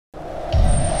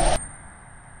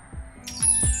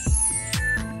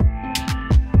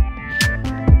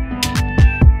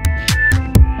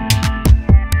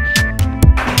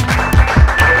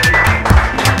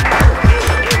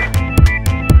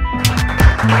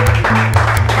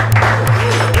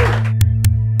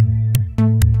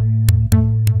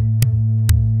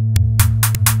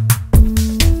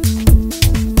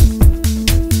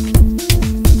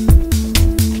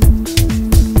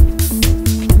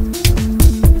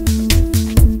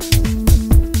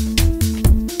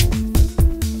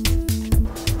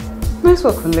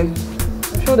Nice work, Kunle.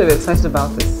 I'm sure they were excited about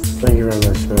this. Thank you very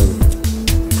much.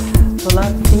 Bola,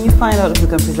 can you find out if we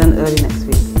can present early next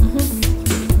week?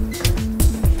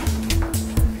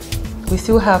 We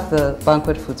still have the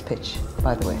banquet foods pitch,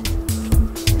 by the way.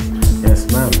 Yes,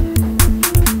 ma'am.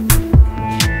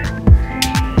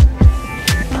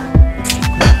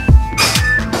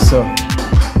 So,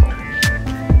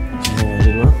 do you think I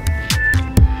did well?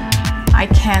 I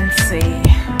can't say.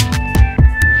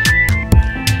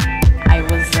 I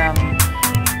was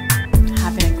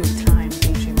having a good time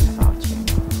daydreaming about you.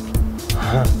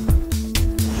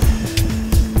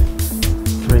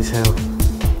 Please help.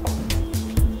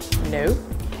 No.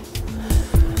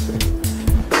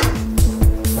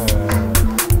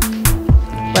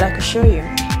 But I could show you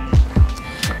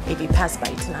if you pass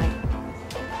by tonight.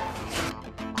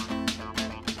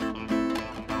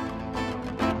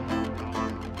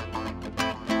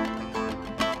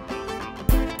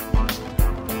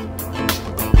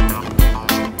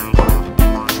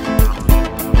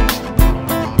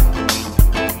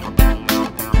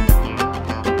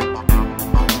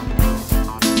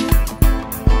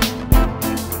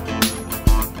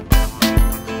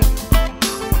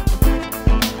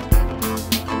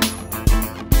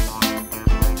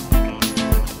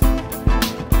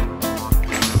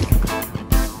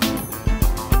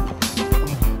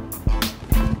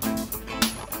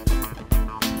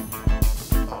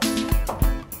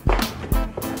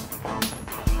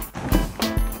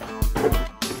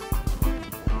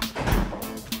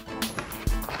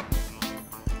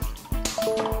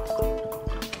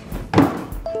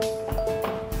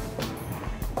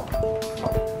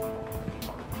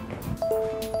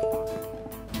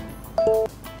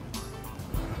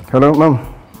 Hello, Mom.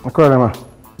 Ma.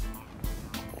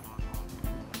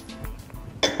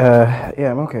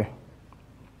 Yeah, I'm okay.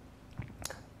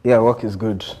 Yeah, work is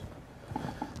good.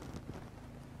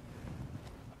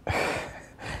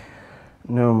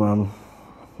 No, Mom.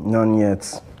 None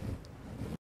yet.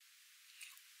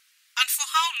 And for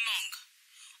how long?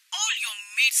 All your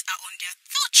mates are on their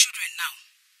third children now.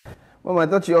 Mom, I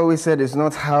thought you always said it's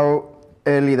not how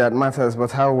early that matters,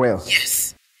 but how well.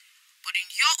 Yes. But in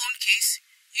your own case,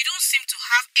 you don't seem to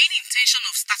have any intention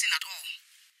of starting at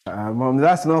all. Mom,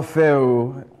 that's not fair.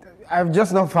 I've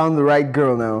just not found the right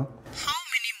girl now. How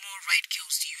many more right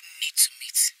girls do you need to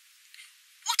meet?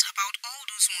 What about all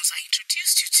those ones I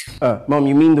introduced you to? Mom,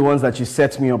 you mean the ones that you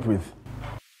set me up with?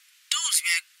 Those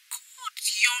were good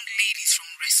young ladies from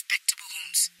respectable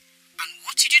homes. And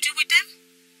what did you do with them?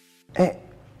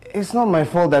 It's not my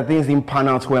fault that things didn't pan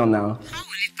out well now. How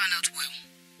will it pan out well?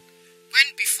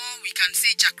 When before we can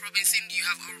say Jack Robinson, you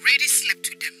have already slept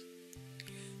with them.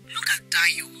 Look at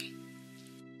Dayo.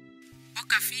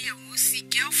 Okafiya will see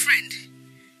girlfriend.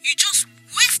 You just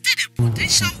wasted a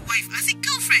potential wife as a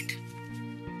girlfriend.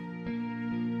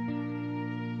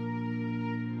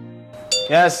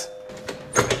 Yes.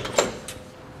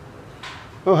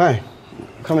 Oh, hi.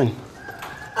 Come in.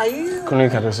 Are you? Can you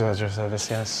cut this at your service?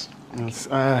 Yes. It's,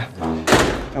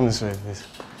 come this way, please.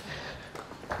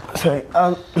 Sorry.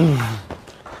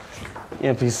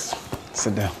 Yeah, please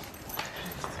sit down.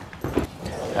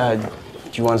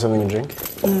 Do you want something to drink?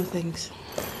 No, thanks.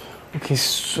 Okay,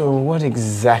 so what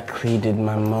exactly did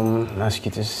my mom ask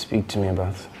you to speak to me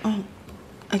about?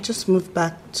 I just moved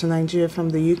back to Nigeria from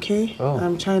the UK. Oh.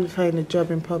 I'm trying to find a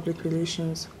job in public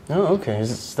relations. Oh, okay.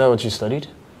 Is that what you studied?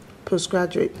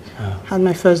 Postgraduate. Oh. Had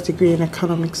my first degree in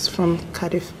economics from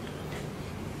Cardiff.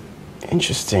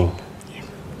 Interesting. Yeah.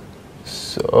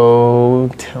 So,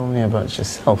 tell me about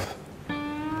yourself.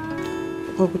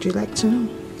 What would you like to know?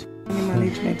 Money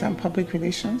management and public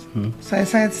relations. So I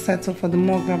decided to settle for the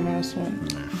more glamorous one.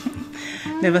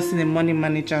 Never seen a money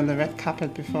manager on the red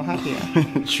carpet before, have you?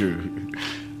 True.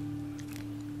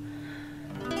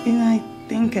 You know, I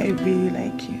think I really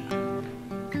like you.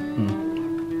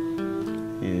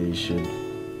 Yeah, you should.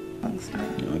 Amongst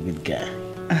men. You're a good guy.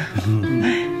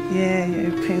 Yeah,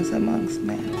 you're a prince amongst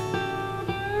men.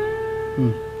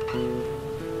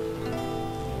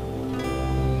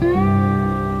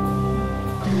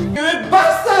 You're a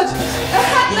bastard! A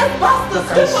heartless bastard!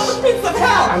 Straight from the pits of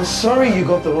hell! I'm sorry you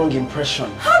got the wrong impression.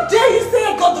 How dare you say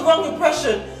I got the wrong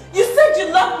impression? You said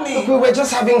you loved me! Look, we were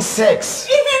just having sex.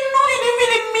 If you know you didn't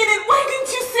really mean it, why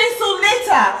didn't you say so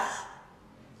later?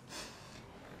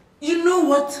 You know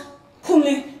what?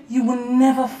 Kunle, you will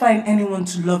never find anyone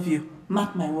to love you.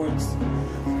 Mark my words.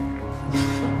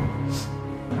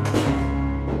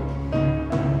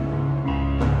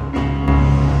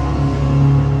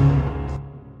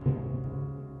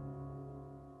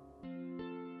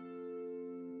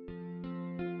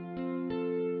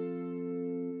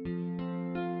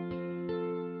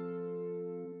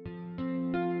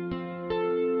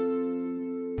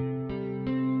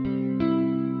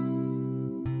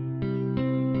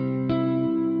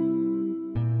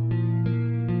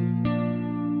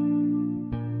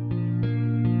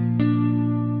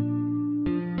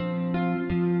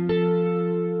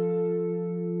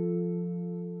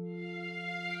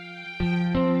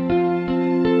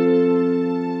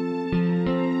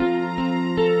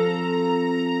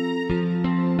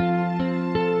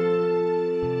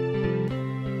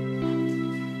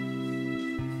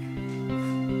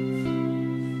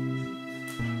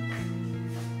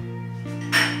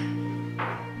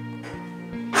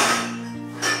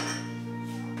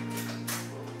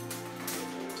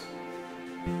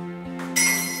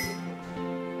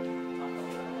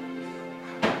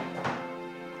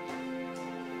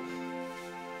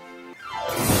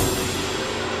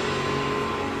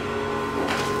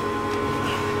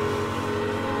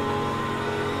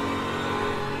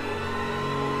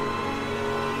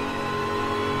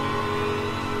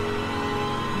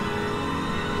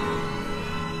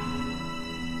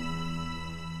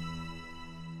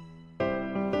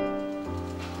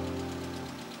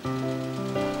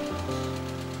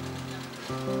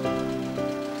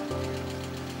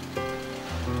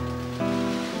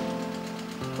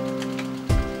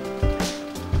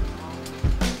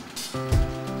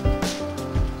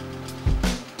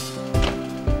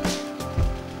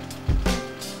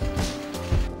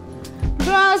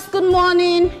 good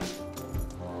morning.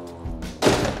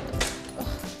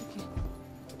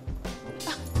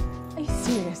 Are you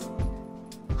serious?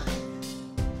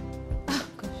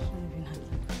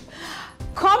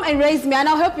 Come and raise me and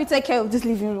I'll help you take care of this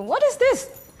living room. What is this?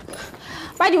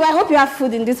 By the way, I hope you have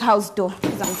food in this house though,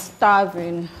 because I'm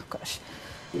starving. Gosh.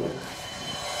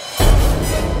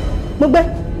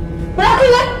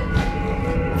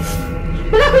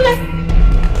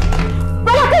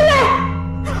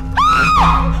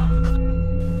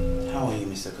 How are you,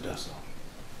 Mr. Kudaso?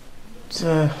 It's,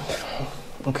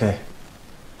 okay.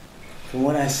 From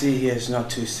what I see here, it's not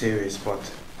too serious, but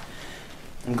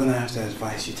I'm gonna have to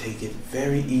advise you take it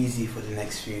very easy for the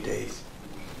next few days.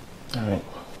 Alright.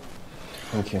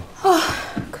 Thank you.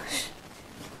 Oh, gosh.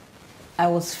 I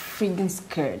was freaking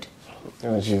scared.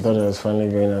 You thought I was finally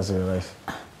going out of your life?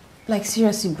 Like,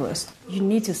 seriously, bros, you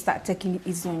need to start taking it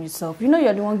easy on yourself. You know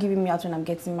you're the one giving me out when I'm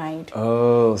getting married.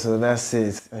 Oh, so that's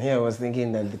it. And here I was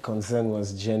thinking that the concern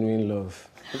was genuine love.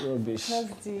 Rubbish.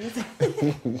 That's it.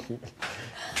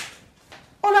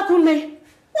 Olakunle,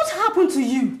 what happened to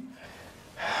you?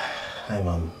 Hi,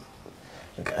 Mom.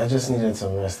 Look, I just needed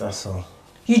some rest, that's all.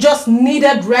 You just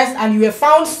needed rest and you were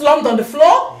found slumped on the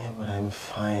floor? Yeah, but I'm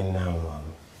fine now, Mom.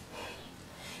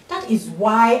 That is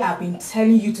why I've been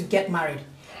telling you to get married.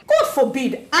 God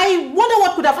forbid. I wonder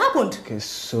what could have happened. Okay,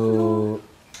 so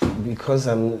because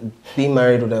I'm being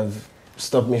married would have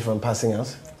stopped me from passing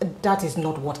out? That is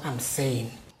not what I'm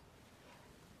saying.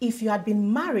 If you had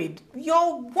been married,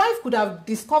 your wife could have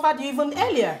discovered you even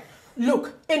earlier.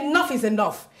 Look, enough is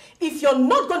enough. If you're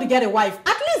not going to get a wife,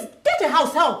 at least get a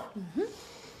house help.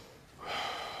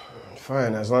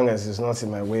 Fine, as long as it's not in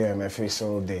my way or in my face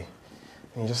all day.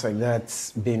 And just like that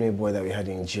Benue boy that we had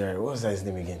in GR, what was that his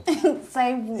name again?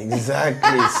 Saibu.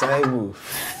 Exactly, Saibu.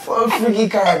 For a freaky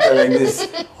character like this,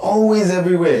 always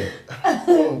everywhere.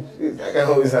 That guy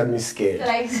always had me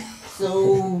scared.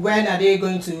 So when are they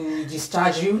going to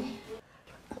discharge you?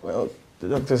 Well, the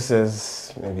doctor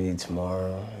says maybe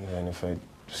tomorrow, and then if I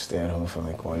stay at home for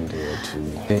like 1 day or 2. You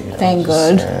know, Thank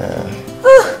God.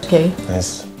 Okay.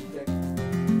 Yes.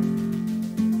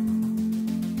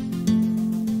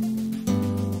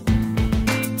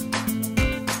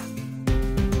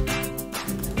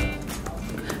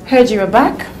 Heard you were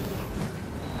back.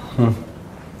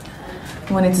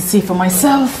 Wanted to see for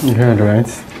myself. You heard, right?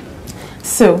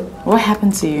 So, what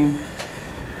happened to you?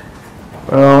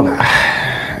 Well,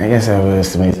 I guess I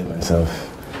overestimated myself.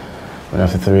 When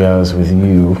after 3 hours with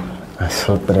you, I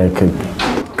thought that I could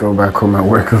go back home and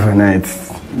work overnight.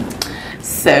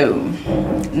 So,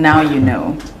 now you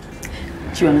know.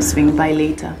 Do you want to swing by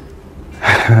later?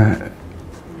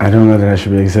 I don't know that I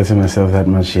should be exerting myself that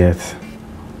much yet.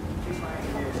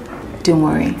 Don't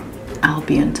worry, I'll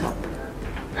be on top.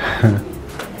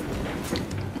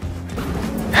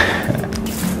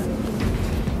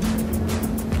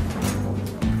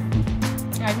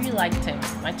 I really liked him.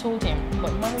 I told him,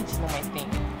 but marriage is not my thing.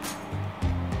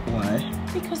 Why?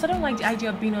 Because I don't like the idea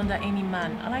of being under any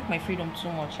man. I like my freedom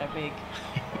too much, I beg.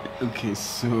 Okay,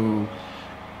 so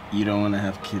you don't want to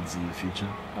have kids in the future?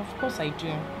 Of course I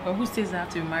do. But who says I have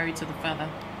to be married to the father?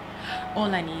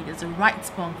 All I need is the right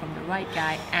sperm from the right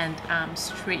guy, and I'm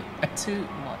straight to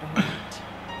motherhood.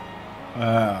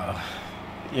 Wow.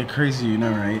 You're crazy, you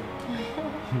know, right?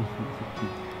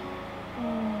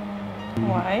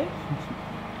 Why?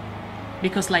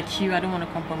 Because like you, I don't want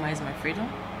to compromise my freedom.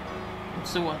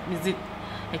 So what? Is it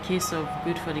a case of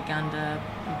good for the gander,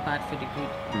 bad for the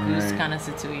goose kind of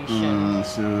situation?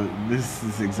 So this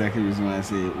is exactly the reason why I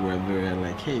say we're very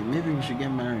like, hey, maybe we should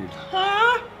get married.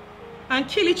 Huh? And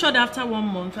kill each other after 1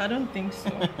 month? I don't think so.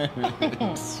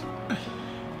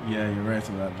 Yeah, you're right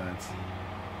about that.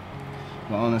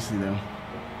 But honestly though,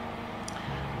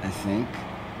 I think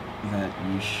that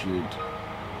you should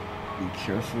be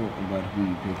careful about who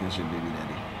you pick as your baby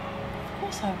daddy. Of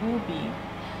course I will be.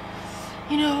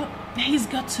 You know, he's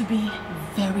got to be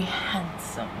very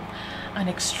handsome and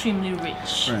extremely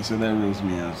rich. Right, so that rules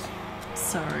me out.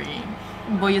 Sorry,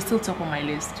 but you're still top on my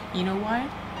list. You know why?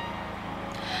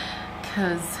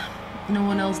 Because no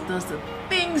one else does the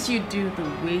things you do the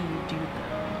way you do them.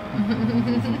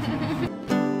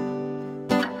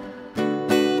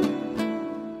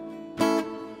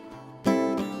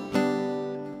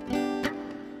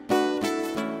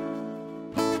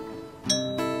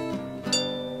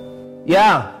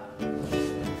 Yeah.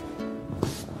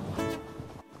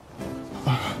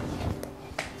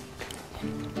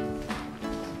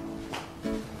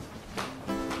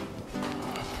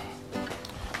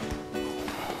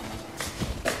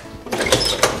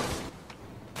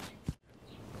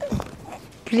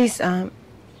 Please, I'm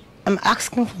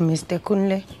asking for Mr.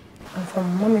 Kunle. I'm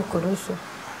from Mommy Kodoso.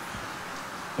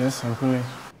 Yes, I'm calling.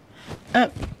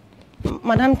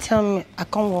 Madam tell me I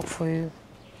can't work for you.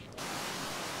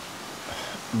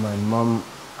 My mom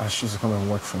asked you to come and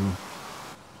work for me.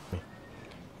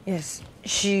 Yes.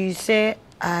 She said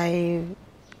I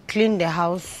clean the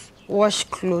house, wash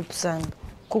clothes, and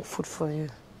cook food for you.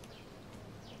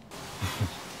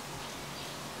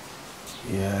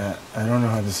 Yeah, I don't know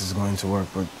how this is going to work,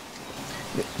 but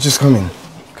just come in.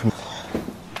 Come in.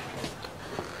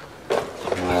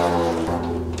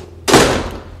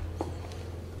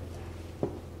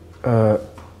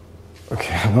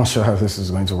 Okay, I'm not sure how this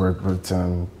is going to work, but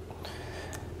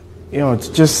you know, it's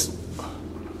just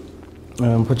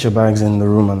put your bags in the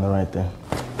room on the right there.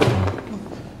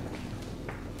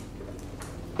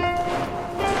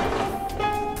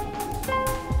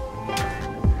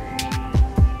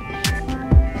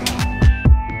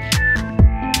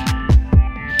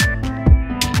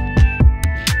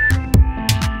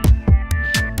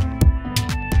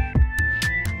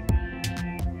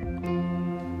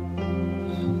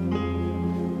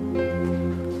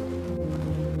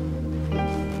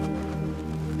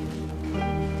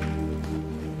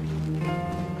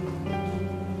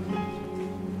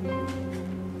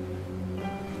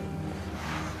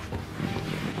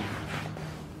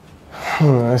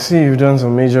 I see you've done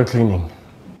some major cleaning.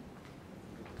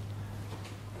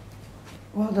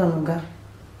 Well done, Oga.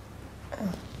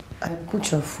 I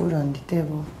put your food on the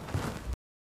table.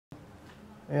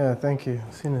 Yeah, thank you.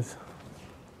 Seen it.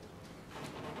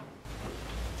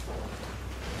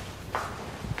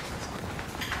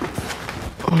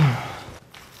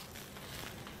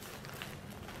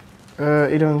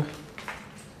 Idong.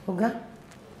 Oga?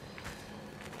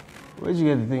 Where'd you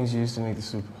get the things you used to make the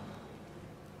soup?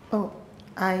 Oh,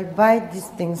 I buy these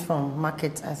things from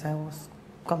market as I was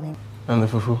coming. And the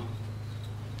fufu?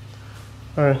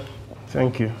 Alright,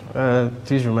 thank you.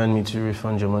 Please remind me to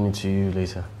refund your money to you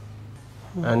later.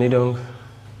 And Idong.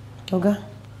 Oga?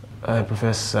 I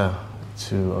prefer sir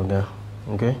to Oga,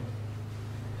 okay?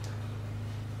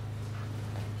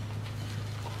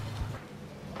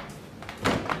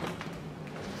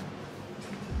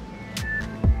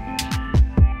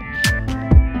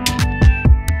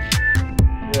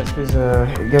 Yes, please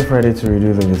get ready to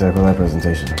redo the Vitacola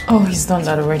presentation. Oh, he's done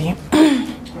that already.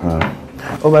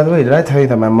 Oh, by the way, did I tell you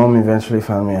that my mom eventually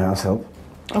found me a house help?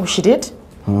 Oh, she did?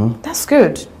 That's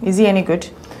good. Is he any good?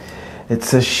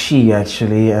 It's a she,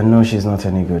 actually, and no, she's not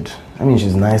any good. I mean,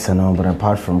 she's nice and all, but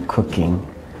apart from cooking,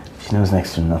 she knows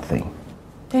next to nothing.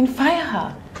 Then fire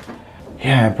her.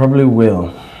 Yeah, I probably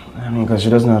will. I mean, because she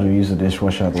doesn't know how to use the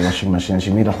dishwasher or the washing machine.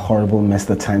 She made a horrible mess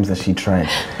the times that she tried.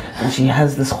 And she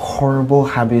has this horrible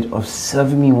habit of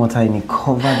serving me water in a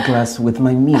covered glass with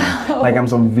my meal. Like I'm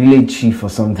some village chief or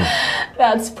something.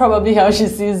 That's probably how she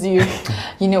sees you.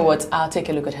 You know what? I'll take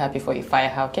a look at her before you fire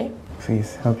her, okay?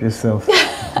 Please, help yourself. See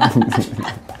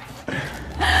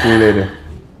you later.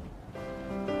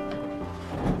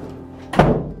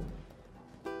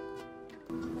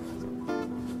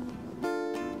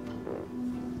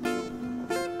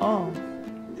 Oh.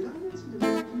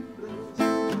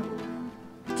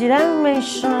 Did I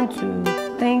mention to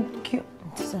thank you?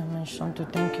 Did I mention to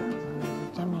thank you?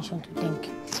 Did I mention to thank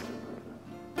you?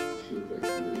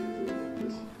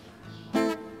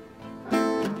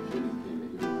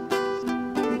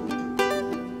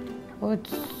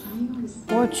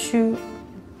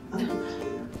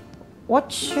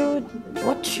 What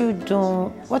you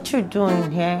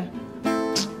doing here?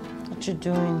 What you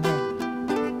doing here?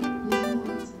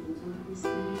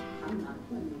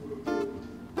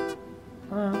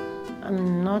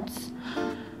 I'm not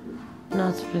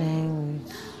playing with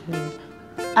you.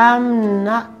 I'm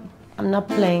not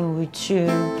playing with you.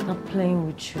 Not playing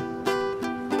with you.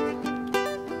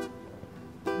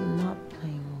 I'm not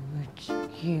playing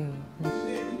with you.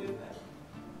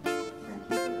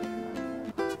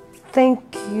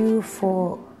 Thank you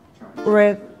for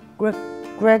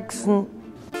Gregson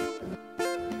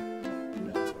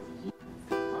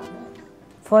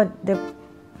for the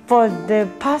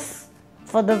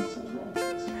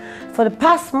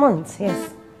past months.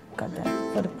 Yes, got that.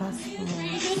 For the past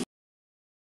months.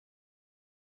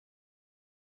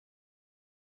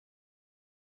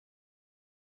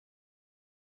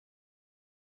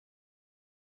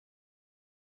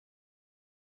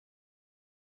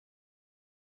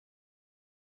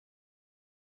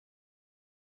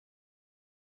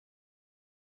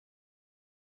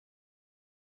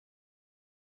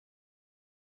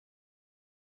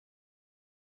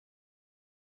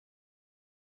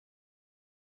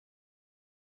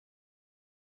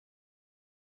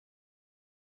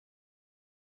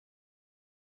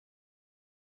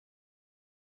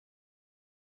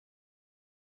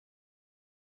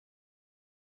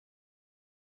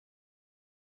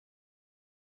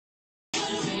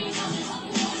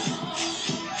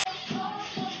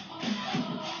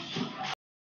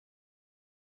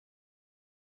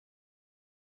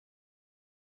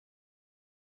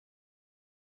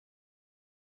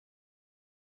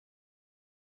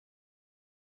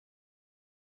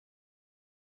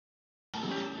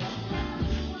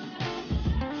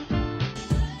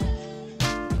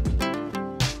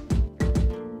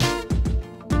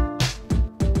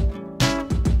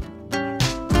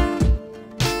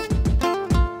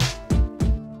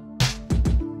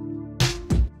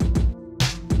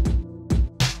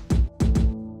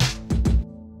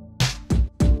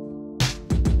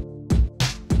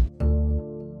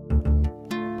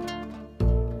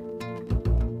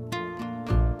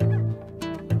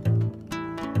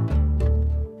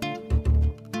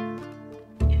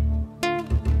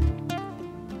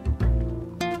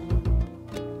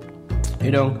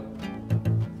 Idong.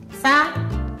 Sir?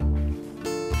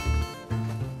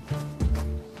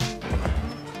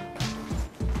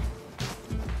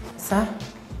 Sir?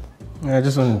 Yeah, I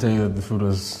just wanted to tell you that the food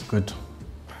was good.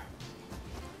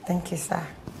 Thank you, sir.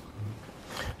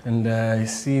 And I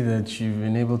see that you've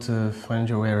been able to find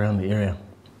your way around the area.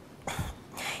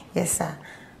 Yes, sir.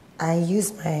 I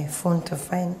use my phone to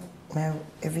find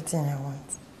everything I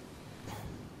want.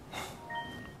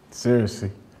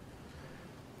 Seriously?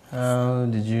 How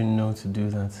did you know to do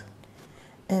that?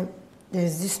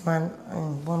 There's this man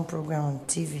on one program on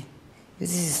TV.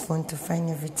 Uses his phone to find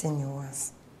everything he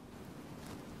wants.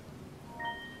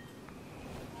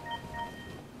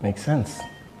 Makes sense.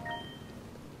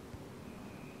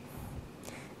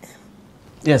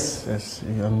 Yes,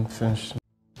 I'm finished.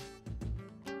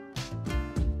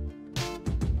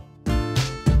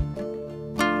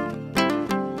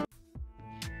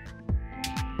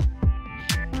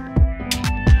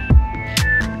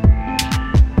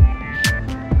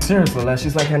 Seriously, Lola,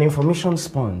 she's like an information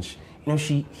sponge. You know,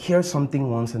 she hears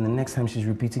something once and the next time she's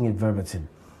repeating it verbatim.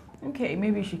 Okay,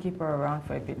 maybe you should keep her around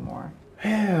for a bit more.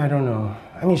 Yeah, I don't know.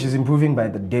 I mean, she's improving by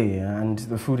the day, and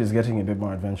the food is getting a bit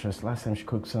more adventurous. Last time she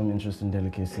cooked some interesting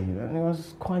delicacy, and it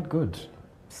was quite good.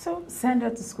 So send her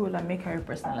to school and make her a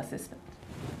personal assistant.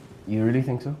 You really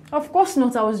think so? Of course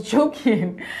not, I was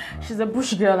joking. She's a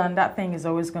bush girl and that thing is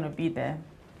always going to be there.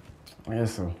 I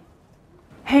guess so.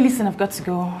 Hey, listen, I've got to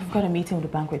go. I've got a meeting with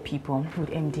the banquet people, with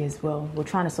MD as well. We're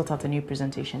trying to sort out a new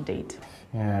presentation date.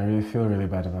 Yeah, I really feel really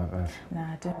bad about that.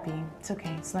 Nah, don't be. It's okay.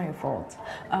 It's not your fault.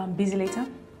 Busy later?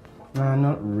 Nah,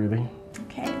 not really.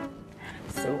 Okay.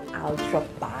 So I'll drop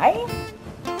by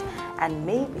and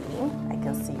maybe I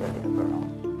can see your little girl.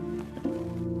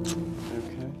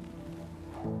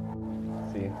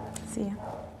 Okay. See you. See ya.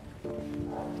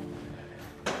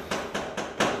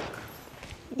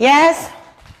 Yes?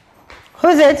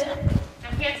 Who's it?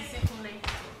 I'm here to see Kunle.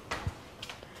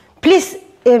 Please,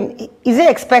 is he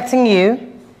expecting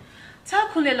you? Tell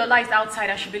Kunle Lola is outside.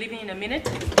 I should be leaving in a minute.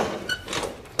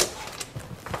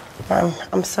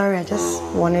 I'm sorry, I just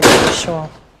wanted to be sure.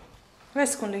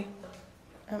 Where's Kunle?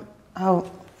 I'll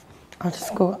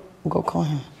just go call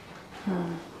him.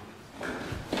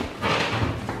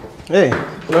 Hey,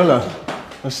 Lola.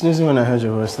 I was sneezing when I heard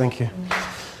your voice. Thank you.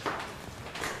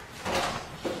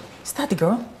 Is that the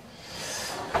girl?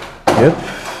 Yep.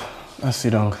 That's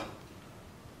Isong.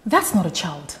 That's not a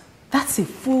child. That's a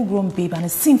full-grown babe and a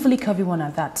sinfully curvy one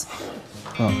at that.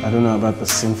 Well, I don't know about the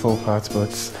sinful part, but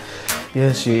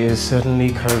yes, she is certainly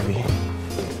curvy,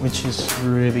 which is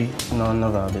really none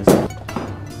of our business.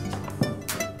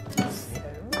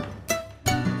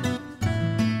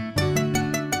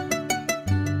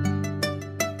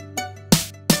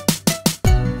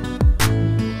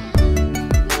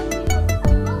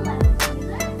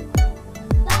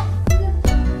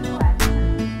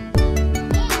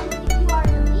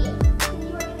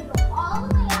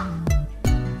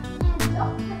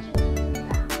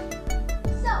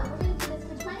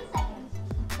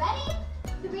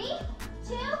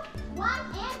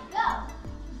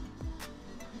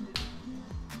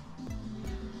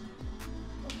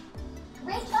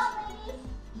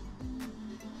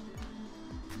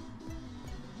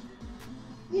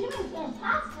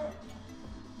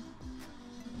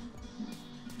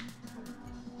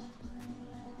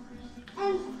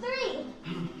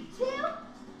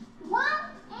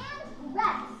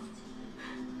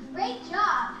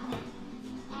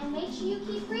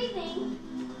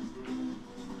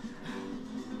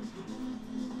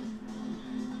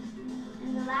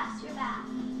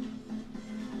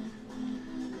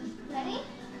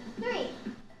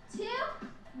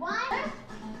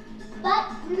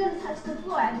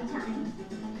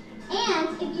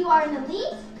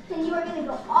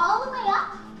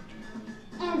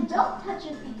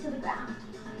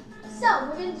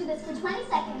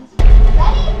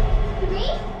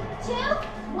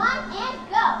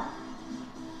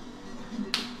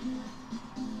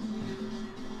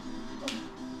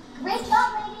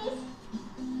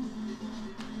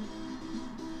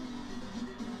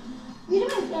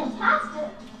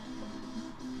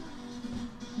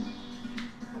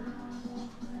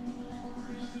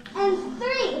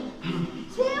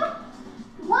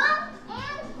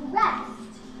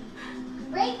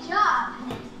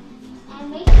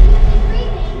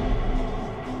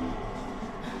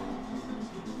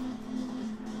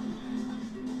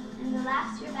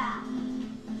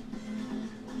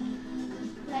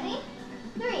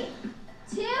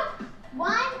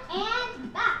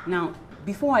 Now,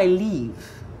 before I leave,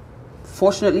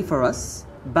 fortunately for us,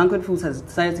 Banquet Foods has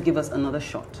decided to give us another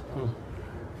shot.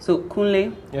 So,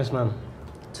 Kunle. Yes, ma'am.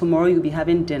 tomorrow you'll be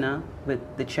having dinner with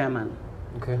the chairman.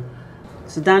 Okay.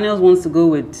 So Daniels wants to go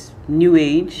with New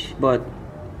Age, but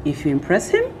if you impress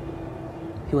him,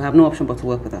 he will have no option but to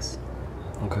work with us.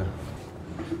 Okay.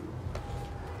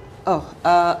 Oh,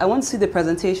 I want to see the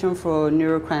presentation for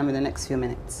neurocrime in the next few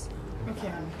minutes.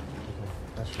 Okay.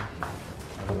 That's true.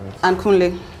 And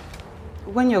Kunle,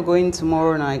 when you're going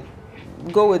tomorrow night,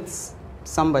 go with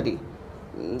somebody.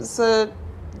 So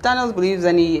Daniels believes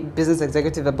any business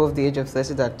executive above the age of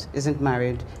 30 that isn't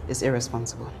married is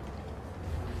irresponsible.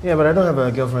 Yeah, but I don't have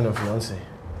a girlfriend or fiance.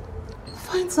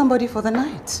 Find somebody for the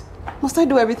night. Must I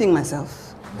do everything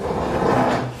myself?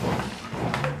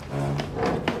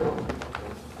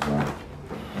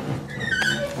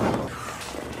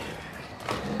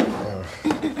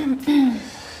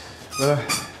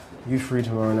 You free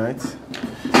tomorrow night?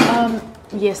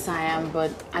 Yes, I am,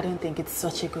 but I don't think it's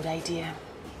such a good idea.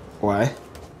 Why?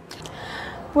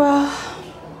 Well,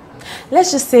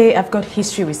 let's just say I've got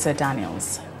history with Sir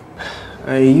Daniels.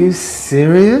 Are you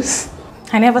serious?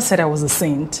 I never said I was a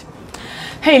saint.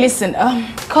 Hey, listen,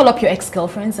 call up your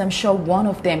ex-girlfriends. I'm sure one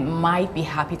of them might be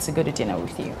happy to go to dinner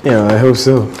with you. Yeah, I hope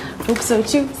so. Hope so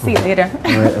too. See you later.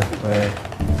 Bye.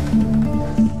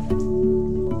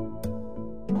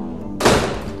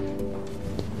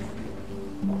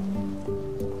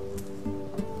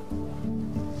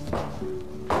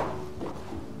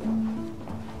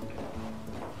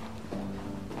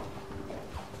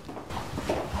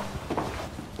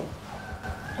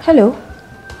 Hello.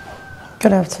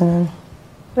 Good afternoon.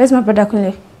 Where's my brother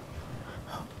Kunle?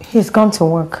 He's gone to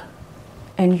work.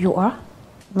 And you are?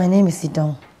 My name is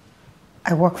Isong.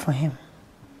 I work for him.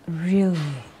 Really?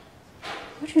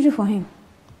 What do you do for him?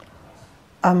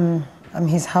 I'm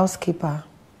his housekeeper.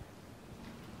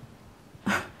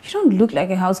 You don't look like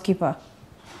a housekeeper.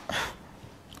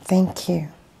 Thank you.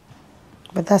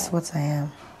 But that's what I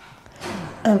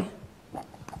am.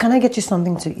 Can I get you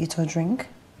something to eat or drink?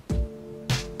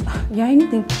 Yeah,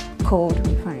 anything cold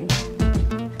will be fine.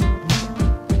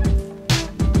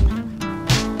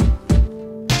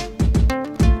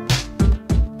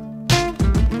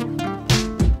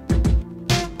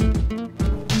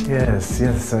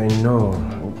 Yes, I know.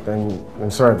 I'm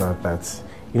sorry about that.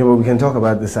 You know, but we can talk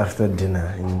about this after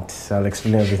dinner, and I'll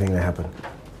explain everything that happened.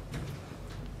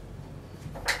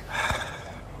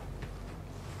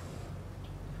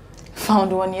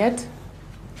 Found one yet?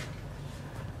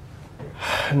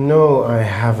 No, I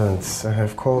haven't. I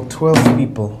have called 12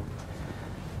 people,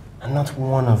 and not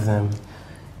one of them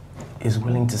is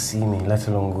willing to see me, let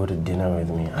alone go to dinner with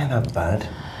me. Ain't that bad?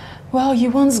 Well, you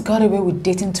once got away with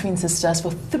dating twin sisters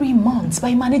for 3 months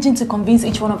by managing to convince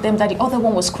each one of them that the other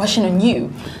one was crushing on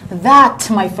you. That,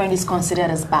 my friend, is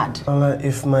considered as bad. Well,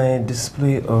 if my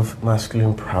display of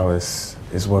masculine prowess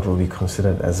is what will be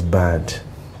considered as bad,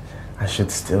 I should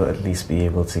still at least be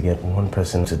able to get one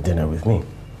person to dinner with me.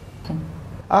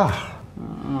 Aha.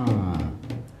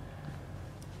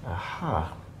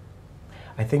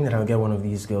 I think that I'll get one of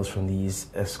these girls from these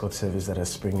escort service that are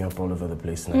springing up all over the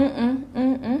place now.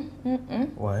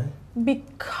 Why?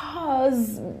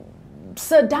 Because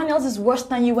Sir Daniels is worse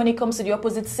than you when it comes to the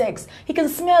opposite sex. He can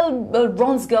smell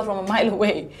Ron's girl from a mile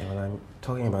away. Yeah, well, I'm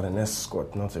talking about an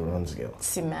escort, not a Ron's girl.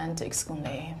 Semantics,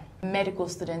 Kunle. Medical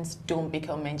students don't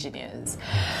become engineers.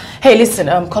 Hey, listen,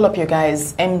 call up your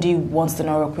guys. MD wants the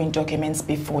Neuroqueen documents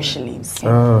before she leaves.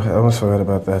 Oh, I almost forgot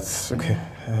about that. Okay,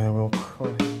 I will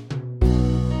call.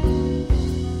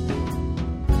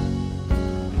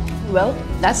 Well,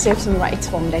 that serves him right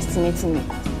for underestimating me.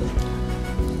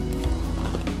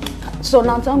 So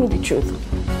now tell me the truth.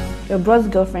 Your brother's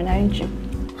girlfriend, aren't you?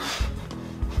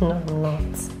 No, I'm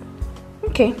not.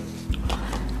 Okay.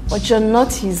 But you're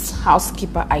not his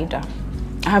housekeeper either.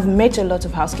 I have met a lot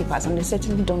of housekeepers and they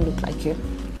certainly don't look like you.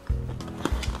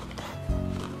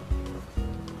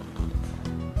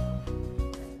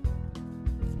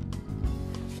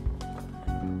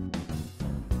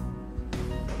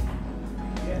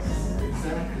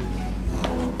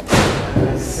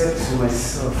 I said to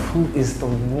myself, who is the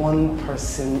one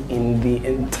person in the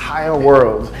entire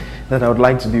world that I would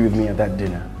like to be with me at that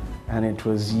dinner? And it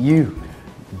was you,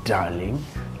 darling.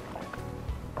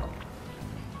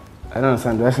 I don't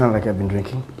understand. Do I sound like I've been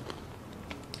drinking?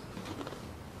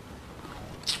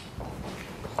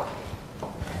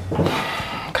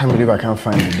 I can't believe I can't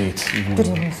find the date. Good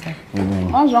evening, sir.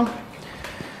 What's wrong?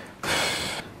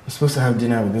 I'm supposed to have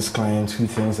dinner with this client who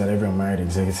thinks that every married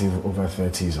executive over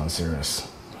 30 is unserious.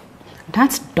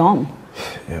 That's dumb.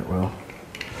 Yeah, well,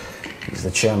 he's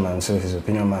the chairman, so his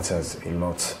opinion matters a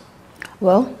lot.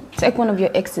 Well, take one of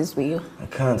your exes with you. I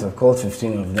can't. I've called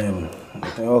 15 of them.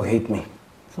 They all hate me.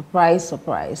 Surprise,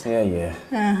 surprise. Yeah.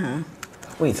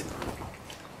 Wait.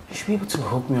 You should be able to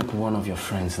hook me up with one of your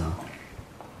friends now.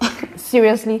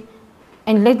 Seriously?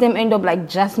 And let them end up like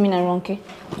Jasmine and Ronke?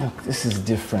 Look, this is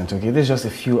different, okay? This is just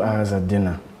a few hours at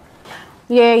dinner.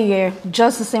 Yeah.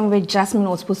 Just the same way Jasmine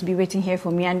was supposed to be waiting here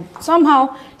for me and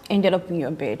somehow ended up in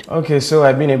your bed. Okay, so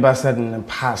I've been a bastard in the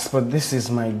past, but this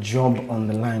is my job on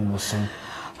the line, Wilson.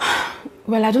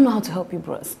 Well, I don't know how to help you,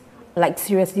 bros. Like,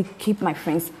 seriously, keep my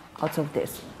friends out of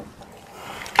this.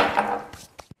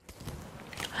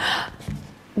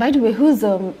 By the way, who's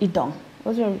Idong?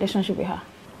 What's your relationship with her?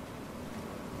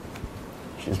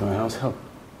 She's my house help.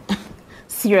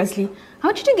 Seriously?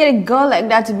 How did you get a girl like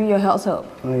that to be your house help?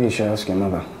 Maybe you should ask your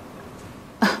mother.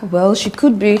 Well, she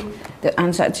could be the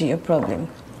answer to your problem.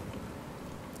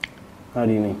 How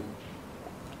do you mean?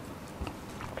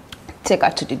 Take her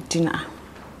to the dinner.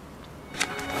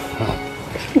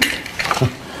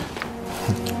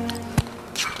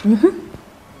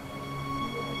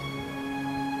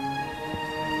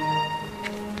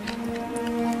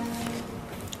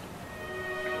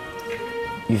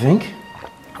 You think?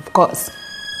 Of course.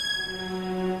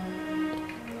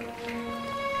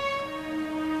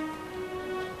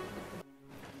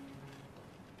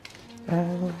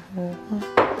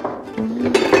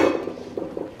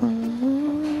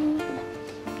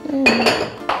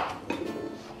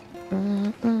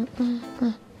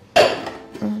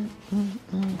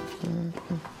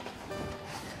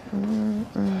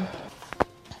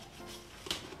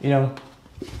 You know,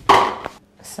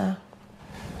 Sir.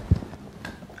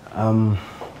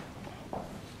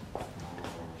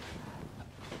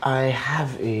 I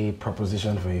have a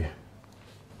proposition for you.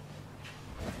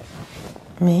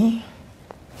 Me?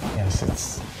 Yes,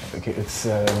 it's okay.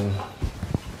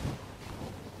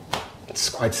 It's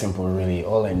quite simple, really.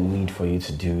 All I need for you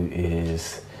to do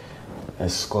is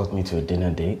escort me to a dinner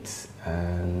date,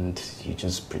 and you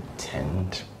just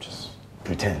pretend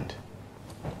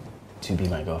to be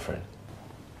my girlfriend.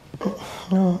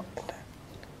 No,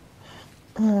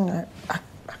 I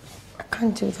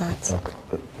can't do that. Look,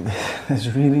 there's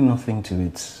really nothing to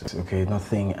it. Okay,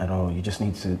 nothing at all. You just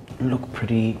need to look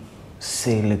pretty,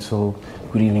 say a little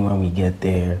good evening when we get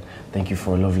there. Thank you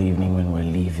for a lovely evening when we're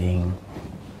leaving.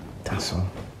 That's all.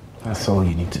 That's all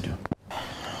you need to do.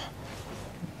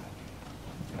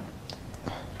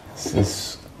 Is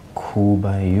this cool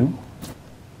by you?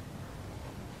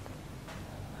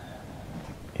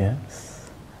 Yes?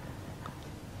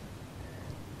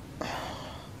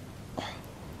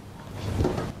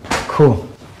 Cool.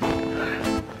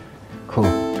 Cool.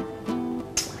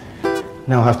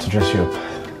 Now I have to dress you up.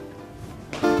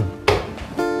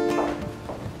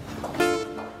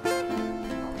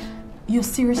 You're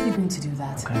seriously going to do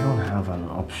that? I don't have an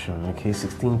option, okay?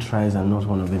 16 tries and not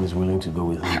one of them is willing to go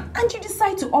with me. And you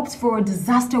decide to opt for a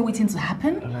disaster waiting to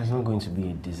happen? Well, it's not going to be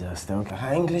a disaster. Okay?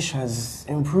 Her English has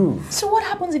improved. So what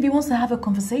happens if he wants to have a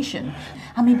conversation?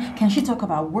 I mean, can she talk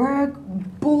about work,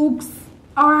 books,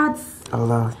 arts,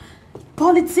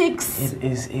 politics? It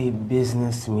is a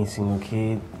business meeting,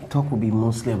 okay? Talk will be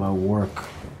mostly about work.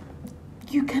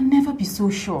 You can never be so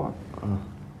sure.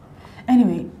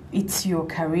 Anyway, it's your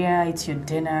career, it's your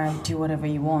dinner, do whatever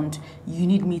you want. You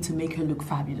need me to make her look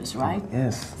fabulous, right?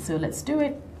 Yes. So let's do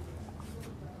it.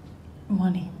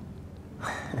 Money.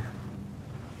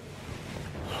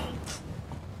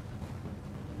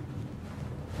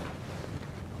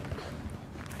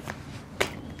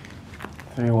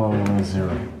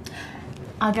 $3110.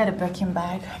 I'll get a Birkin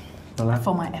bag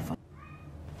for my effort.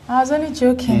 I was only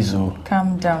joking. Iso.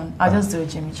 Calm down. I'll just do a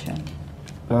Jimmy Chin.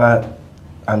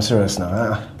 I'm serious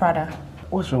now. Prada.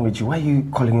 What's wrong with you? Why are you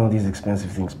calling all these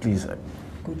expensive things? Please.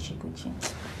 Gucci.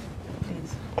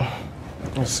 Please.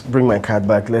 Just bring my card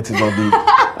back. Let it not be.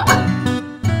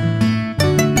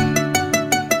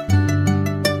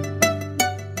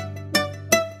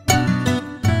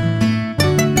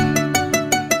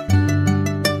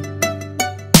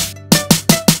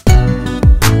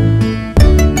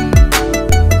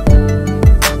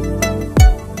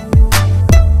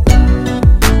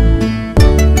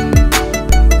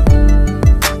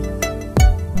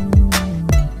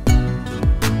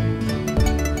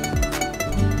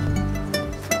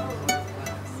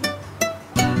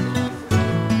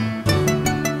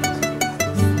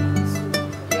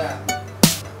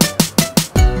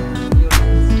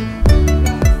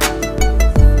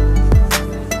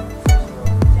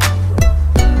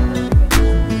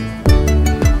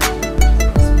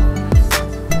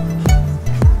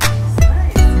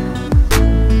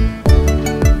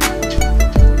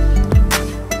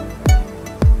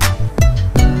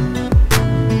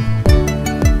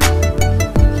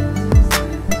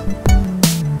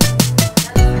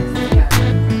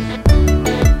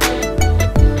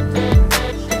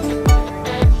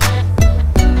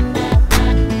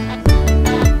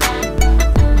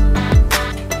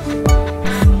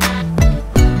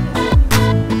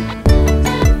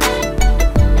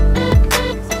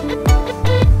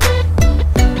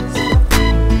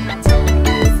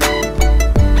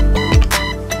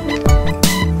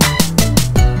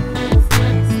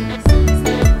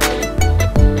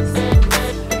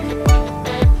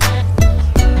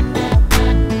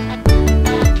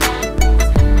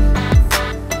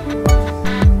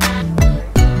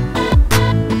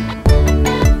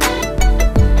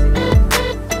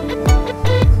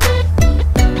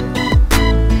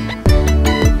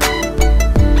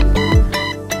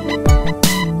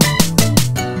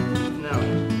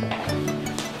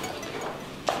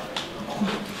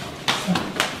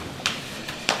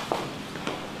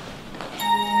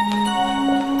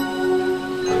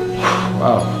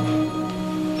 Wow.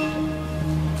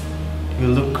 You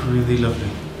look really lovely.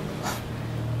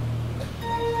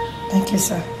 Thank you,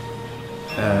 sir.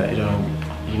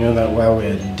 You know that while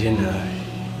we're at dinner,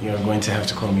 you're going to have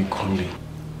to call me Kunle.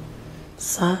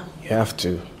 Sir? You have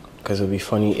to, because it'll be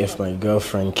funny if my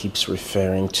girlfriend keeps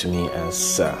referring to me as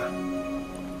Sir.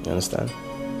 You understand?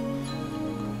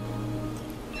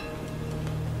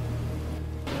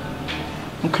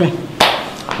 Okay,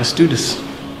 let's do this.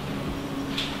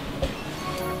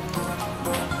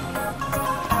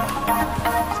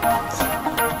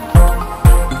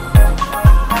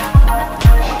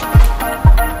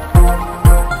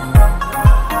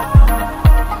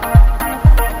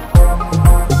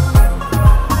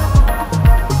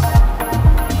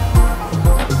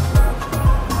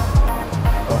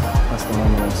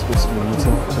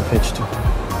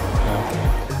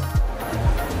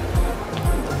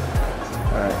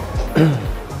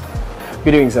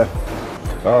 Good evening, sir.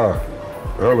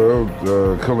 Hello,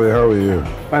 Kunle, how are you?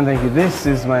 Fine, thank you. This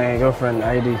is my girlfriend,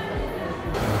 Heidi.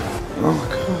 Oh,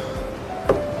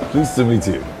 God. Pleased to meet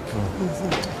you.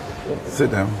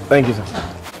 Sit down. Thank you, sir.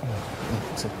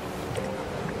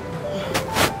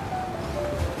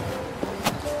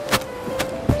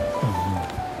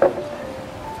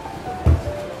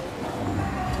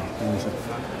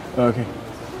 Okay,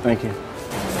 thank you.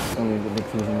 Tell me the big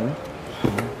food in a minute.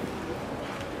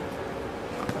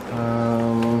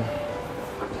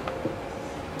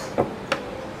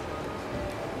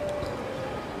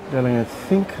 Darling, I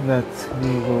think that we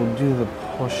will do the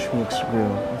posh mixed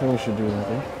grill. I think we should do that,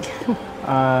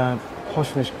 eh?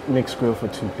 Posh mixed grill for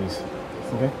 2, please.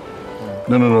 Okay?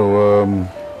 No.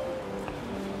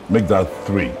 Make that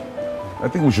 3. I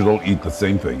think we should all eat the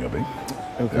same thing, I think.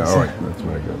 Okay, yeah, all right, that's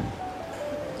very good.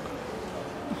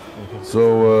 Okay.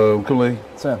 So, Kunle.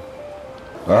 Sir.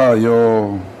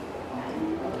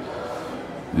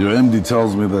 Your MD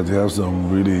tells me that you have some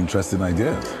really interesting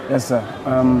ideas. Yes, sir.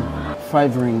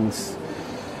 5 rings.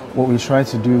 What we try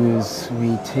to do is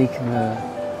we take the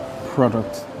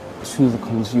product to the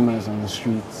consumers on the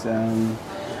streets, and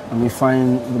we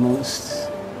find the most.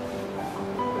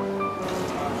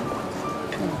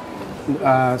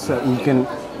 So we can,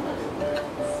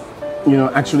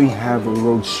 actually have a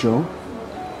road show.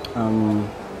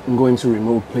 Go into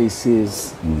remote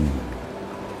places,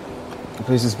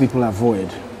 places people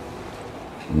avoid.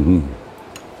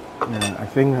 Yeah, I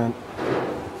think that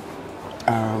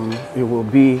it will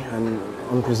be an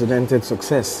unprecedented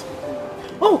success.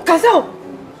 Oh, Kazel!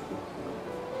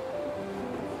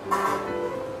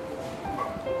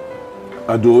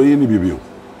 Adoye ni bibi.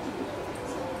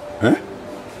 Eh?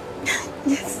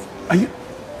 Yes. Are you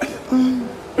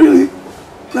really?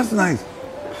 That's nice.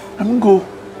 I'm gonna go.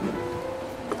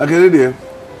 I get it there.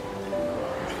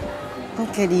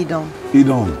 Okay, Idong.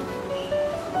 Idong.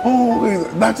 Oh,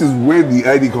 that is where the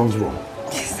ID comes from.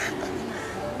 Yes.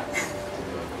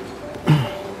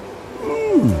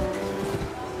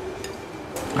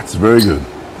 That's very good.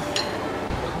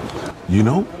 You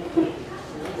know,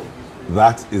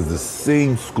 that is the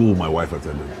same school my wife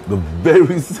attended. The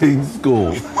very same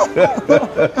school.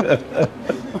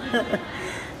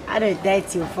 I don't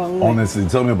date you for me. Honestly,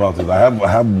 tell me about it. I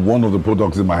have one of the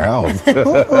products in my house.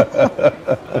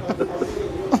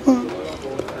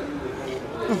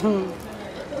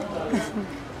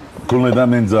 Kunle, that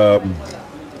means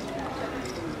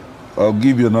I'll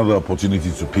give you another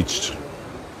opportunity to pitch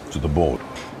to the board.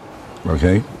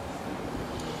 Okay?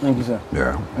 Thank you, sir.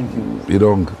 Yeah. Thank you.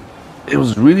 Idong, it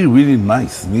was really, really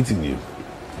nice meeting you.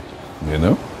 You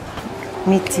know?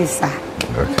 Me too, sir.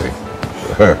 Okay.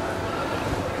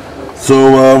 So,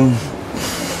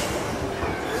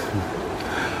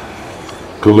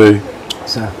 Kunle,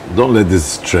 sir, don't let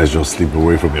this treasure slip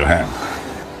away from your hand.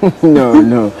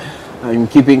 No. I'm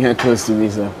keeping her close to me,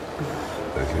 sir.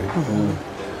 Okay.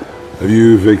 Have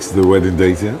you fixed the wedding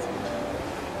date yet?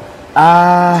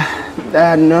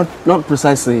 Not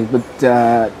precisely, but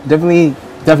definitely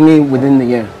within the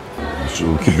year.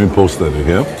 So keep me posted,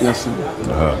 okay? Yes, sir.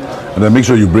 And then make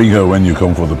sure you bring her when you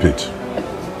come for the pitch.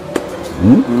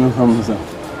 No problem, sir.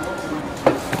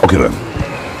 Okay then.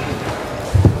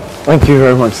 Thank you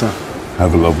very much, sir.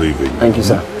 Have a lovely evening. Thank you,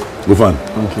 sir. Go fun.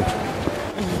 Thank you.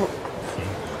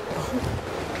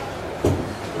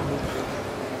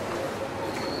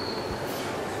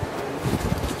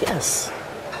 Yes.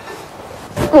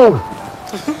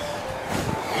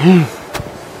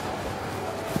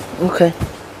 Okay.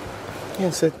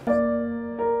 Yes, it.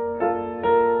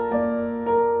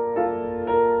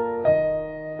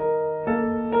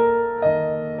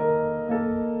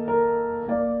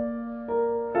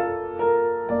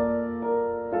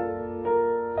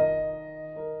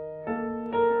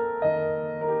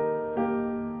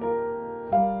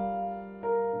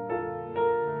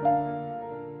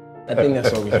 I think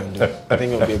that's what we can do. I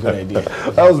think it would be a good idea.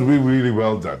 That was really, really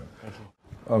well done.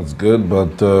 That was good,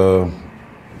 but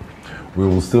we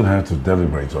will still have to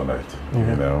deliberate on it,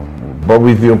 you know. But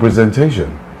with your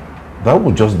presentation, that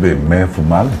would just be a mere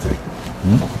formality.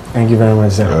 Thank you very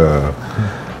much, sir.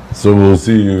 So we'll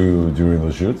see you during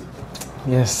the shoot?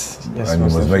 Yes. And you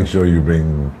must make sure you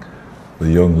bring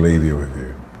the young lady with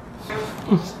you.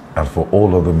 And for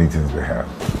all other meetings we have.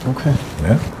 Okay.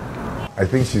 Yeah? I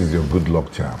think she's your good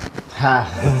luck charm. Ha!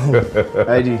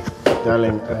 Heidi,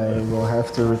 darling, I will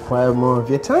have to require more of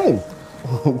your time.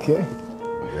 Okay?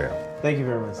 Yeah. Thank you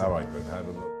very much. All right, then. Have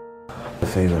a look. A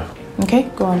favor. Okay,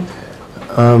 go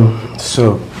on.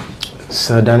 So,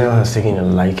 Sir Daniel has taken a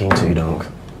liking to Idong.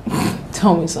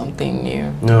 Tell me something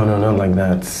new. No, not like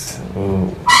that.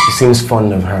 He seems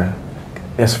fond of her.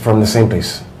 Yes, from the same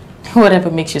place.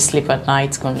 Whatever makes you sleep at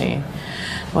night, Conley.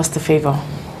 What's the favor?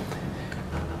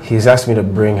 He's asked me to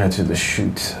bring her to the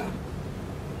shoot.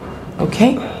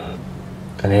 Okay.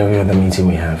 And every other meeting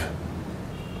we have.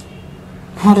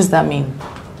 What does that mean?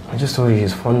 I just told you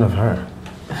he's fond of her.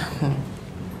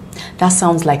 That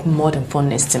sounds like more than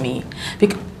fondness to me.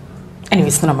 Anyway,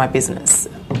 it's none of my business.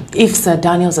 If Sir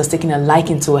Daniels has taken a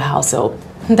liking to a house help,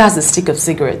 that's a stick of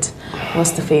cigarette.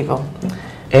 What's the favor?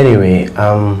 Anyway,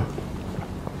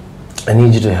 I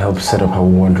need you to help set up her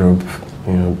wardrobe,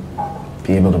 you know,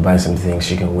 be able to buy some things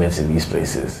she can wear to these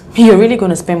places. You're really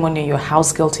going to spend money on your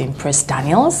house girl to impress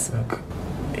Daniels? Look,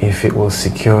 if it will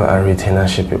secure our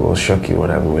retainership, it will shock you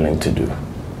what I'm willing to do.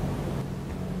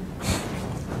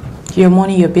 Your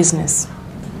money, your business.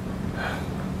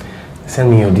 Send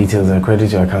me your details. I'll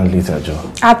credit your account later,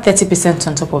 Joe. Add 30%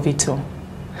 on top of it too.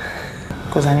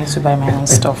 Because I need to buy my own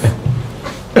stuff.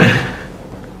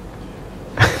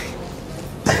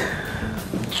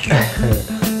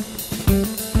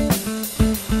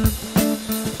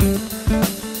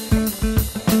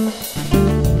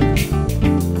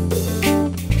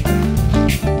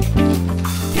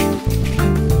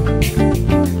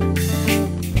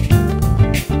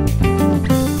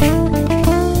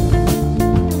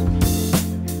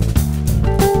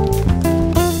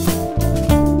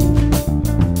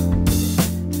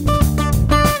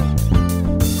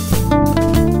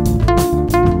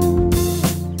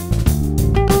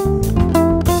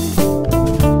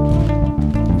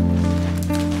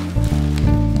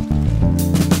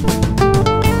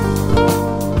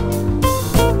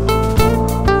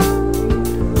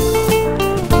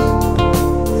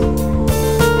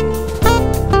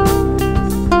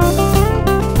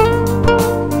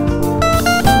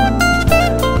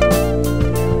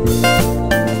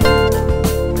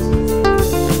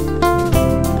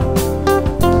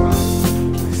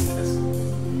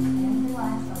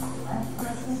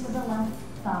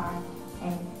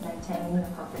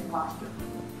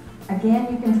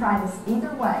 Again, you can try this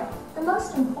either way. The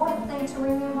most important thing to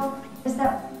remember is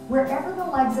that wherever the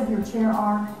legs of your chair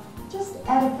are, just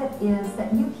etiquette is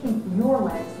that you keep your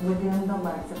legs within the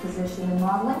legs of position in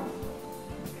modeling.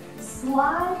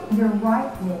 Slide your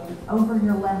right knee over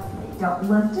your left knee. Don't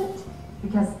lift it,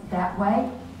 because that way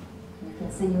you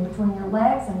can see in between your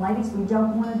legs, and ladies, we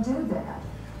don't want to do that.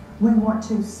 We want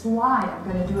to slide. I'm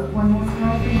going to do it one more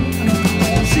time for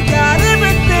you. She got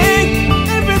everything,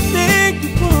 everything you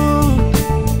want.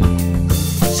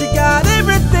 She got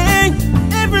everything,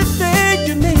 everything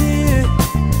you need.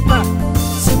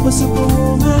 Super,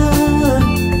 superwoman.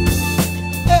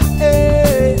 Hey,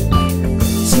 hey.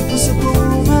 Super,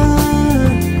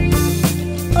 superwoman.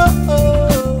 Oh,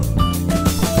 oh.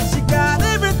 She got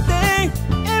everything,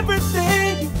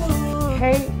 everything you want.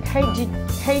 Hey, did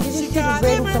you see the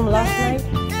rating from last night?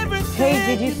 Hey,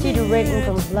 did you see the rating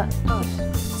from last night?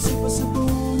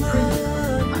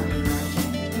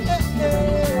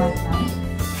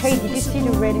 Hey, did you see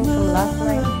the rating from last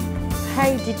night?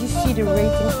 Hey, did you see the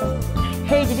rating from...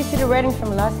 Hey, did you see the rating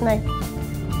from last night?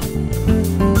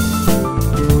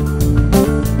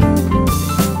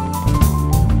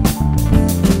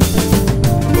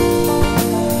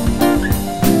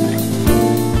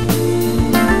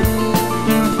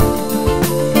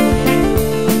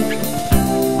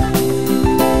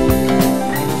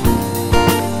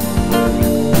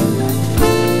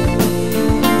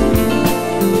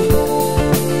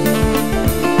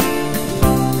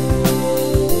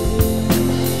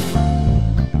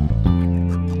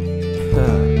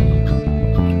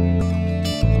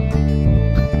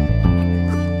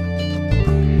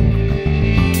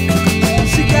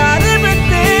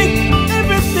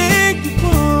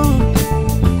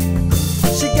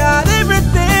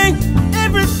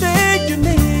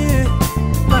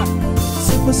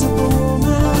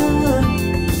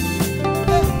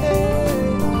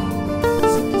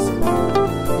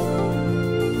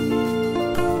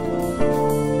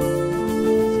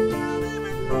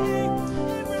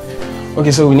 Okay,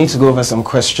 so we need to go over some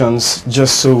questions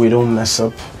just so we don't mess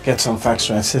up. Get some facts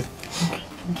right. So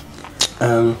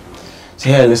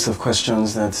here are a list of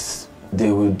questions that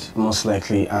they would most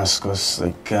likely ask us,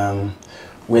 like,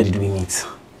 where did we meet?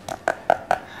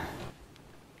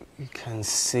 You can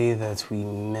say that we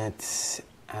met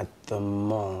at the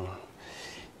mall.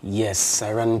 Yes,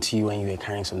 I ran into you when you were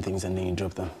carrying some things and then you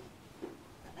dropped them.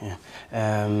 Yeah.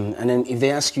 And then if they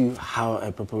ask you how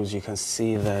I proposed, you can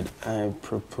say that I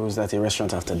proposed at a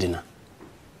restaurant after dinner.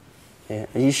 Yeah.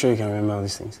 Are you sure you can remember all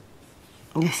these things?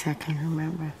 Yes, I can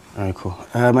remember. All right, cool.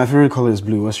 My favorite color is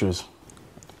blue. What's yours?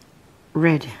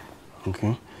 Red.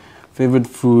 Okay. Favorite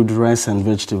food, rice and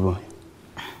vegetable?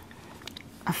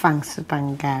 Afang soup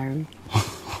and gari.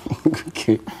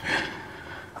 Okay.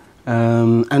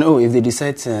 And oh, if they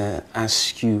decide to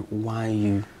ask you why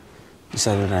you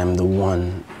decided I'm the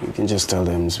one, you can just tell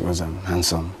them it's because I'm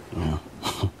handsome, you know.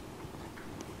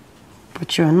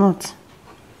 But you're not.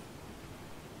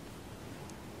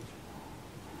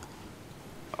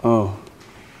 Oh.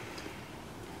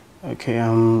 Okay,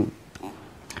 yeah,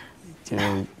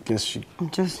 I guess you... I'm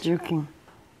just joking.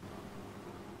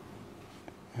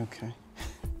 Okay.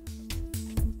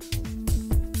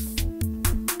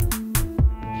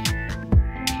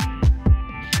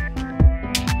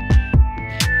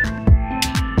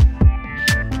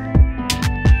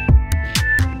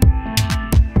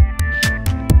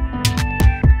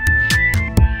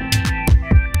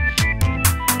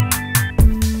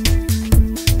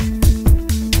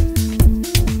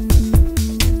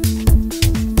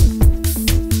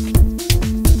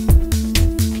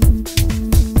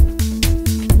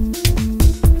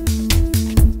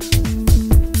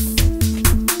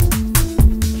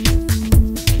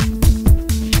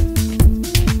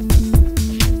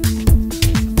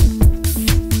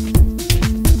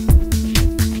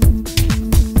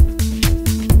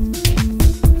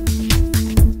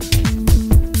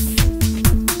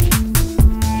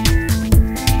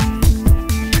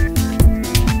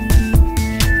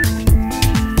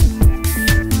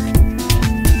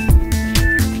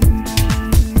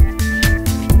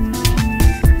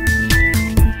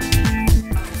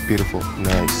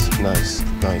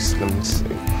 Nice. Let me see.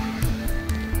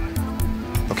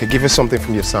 Okay, give us something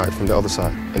from your side, from the other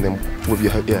side, and then with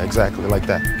your, yeah, exactly, like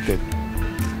that. Good.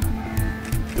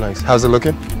 Nice. How's it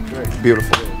looking? Great.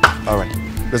 Beautiful. All right,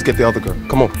 let's get the other girl.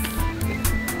 Come on.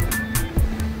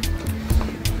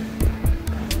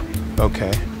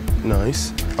 Okay,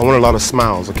 nice. I want a lot of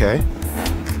smiles, okay?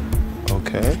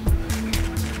 Okay.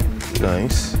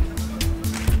 Nice.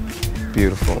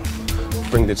 Beautiful.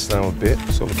 Bring this down a bit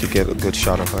so we could get a good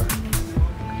shot of her.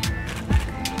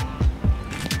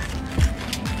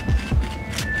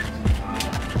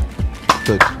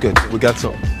 Good. We got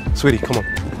some. Sweetie, come on.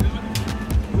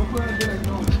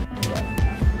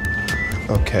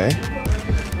 Okay.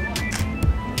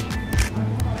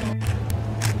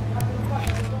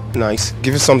 Nice.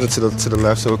 Give us something to the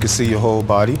left so we can see your whole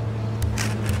body.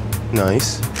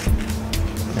 Nice.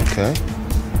 Okay.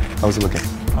 How's it looking?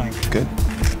 Fine. Good.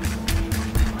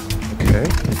 Okay.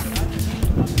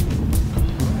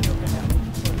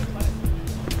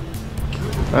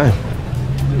 Hi.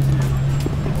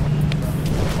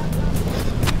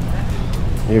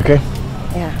 You okay?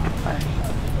 Yeah, fine.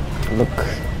 Look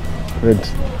good.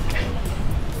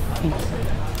 Thank you.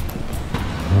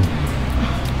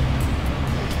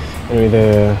 Anyway,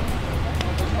 they're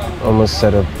almost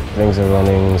set up. Things are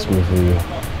running smoothly.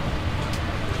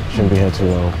 Shouldn't be here too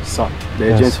long. Sir,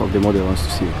 the agent of the model wants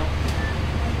to see you.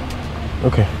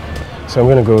 Okay. So I'm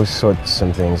gonna go sort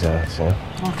some things out, yeah?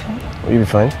 Okay. Will you be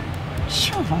fine?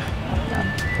 Sure.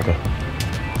 Okay.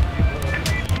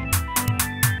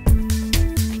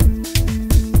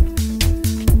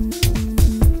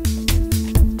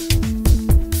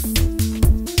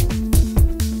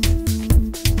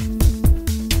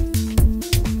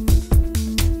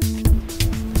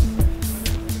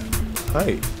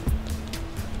 Hi.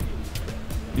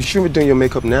 You shouldn't be doing your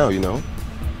makeup now, you know.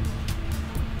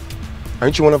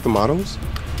 Aren't you one of the models?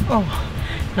 Oh,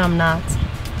 no, I'm not.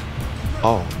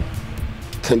 Oh.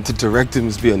 Then the director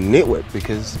must be a nitwit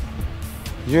because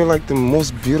you're like the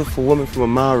most beautiful woman from a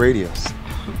mile radius.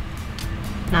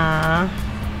 Nah,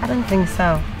 I don't think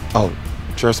so. Oh,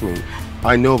 trust me.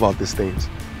 I know about these things.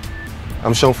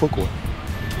 I'm Sean Fukwa.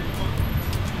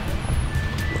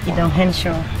 You don't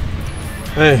henshaw.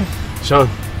 Hey, Sean.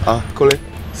 Kole.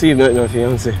 See, you met my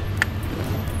fiance.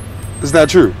 Is that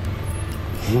true?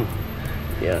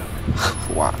 Yeah.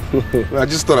 Wow. I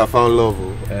just thought I found love.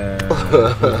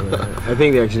 I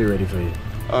think they're actually ready for you.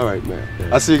 All right, man. Yeah.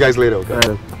 I'll see you guys later, okay?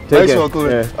 Take care.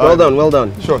 Yeah. Well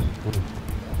done. Sure.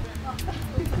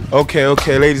 Okay,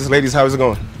 ladies, how's it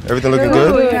going? Everything looking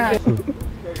good?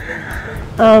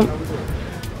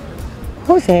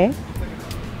 Who's he?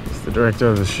 It's the director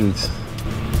of the shoots.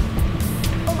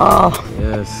 Oh.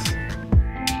 Yes.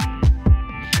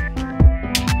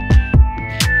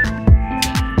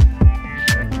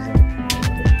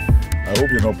 I hope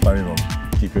you're not planning on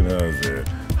keeping her as a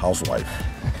housewife.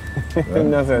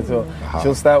 Nothing at all.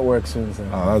 She'll start work soon, sir.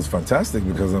 That's fantastic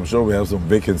because I'm sure we have some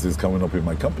vacancies coming up in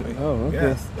my company. Oh,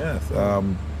 okay. Yes.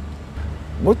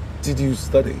 What did you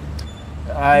study?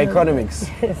 Economics.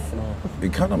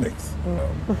 Economics?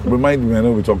 Remind me, I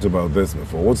know we talked about this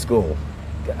before. What school?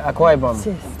 Akwa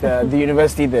Ibom, the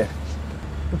university there.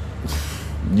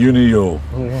 UNIO.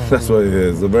 That's what it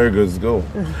is. A very good school.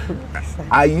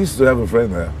 I used to have a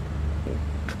friend there.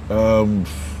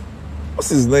 What's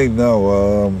his name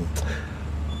now?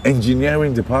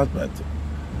 Engineering department.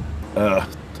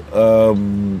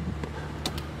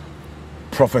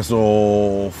 Professor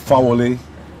Fawole.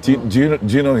 Do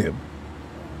you know him?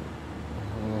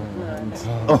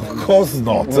 Of course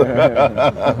not. It's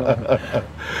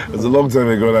a long time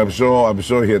ago, and I'm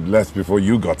sure he had left before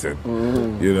you got in.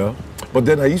 You know. But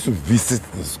then I used to visit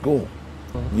the school.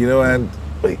 You know, and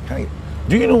wait,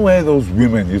 do you know where those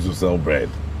women used to sell bread?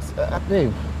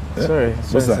 Babe, sorry.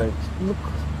 What's that? Look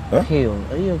pale.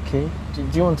 Are you okay? Do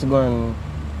you want to go and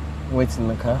wait in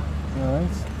the car? All right.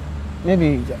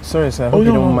 Maybe. Sorry, sir. I hope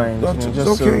you don't mind. It's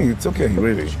okay. It's okay.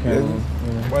 Really.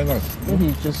 Why not?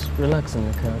 Maybe just relax in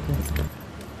the car. Okay?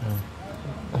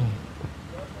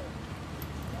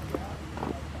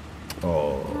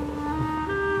 Oh,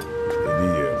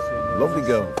 dear. Lovely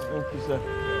girl. Thank you, sir.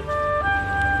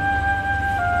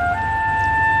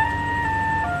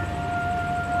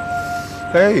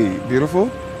 Hey, beautiful.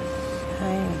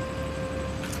 Hi.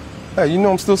 Hey, you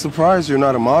know I'm still surprised you're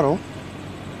not a model.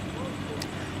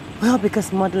 Well,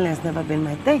 because modeling has never been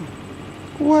my thing.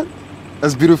 What?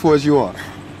 As beautiful as you are.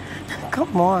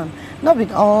 Come on. Not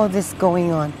with all this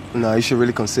going on. No, you should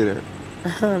really consider it.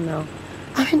 Oh, no.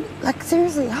 I mean, like,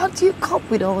 seriously, how do you cope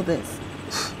with all this?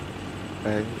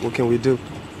 Hey, what can we do?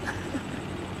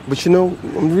 But you know,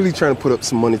 I'm really trying to put up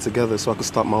some money together so I can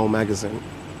start my own magazine.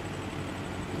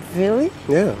 Really?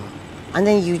 Yeah. And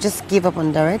then you just give up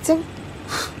on directing?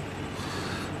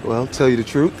 Well, tell you the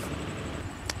truth,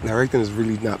 directing has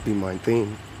really not been my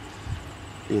thing.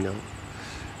 You know,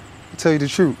 tell you the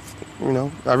truth, you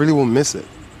know, I really won't miss it.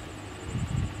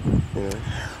 You know.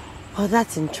 Oh,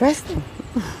 that's interesting.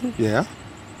 Yeah?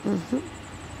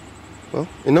 Well,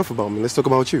 enough about me. Let's talk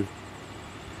about you.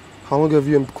 How long have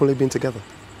you and Kunle been together?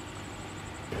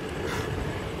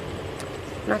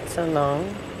 Not so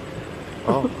long.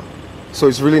 Oh, so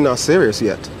it's really not serious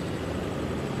yet?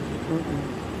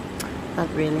 Not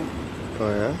really. Oh,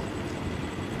 yeah?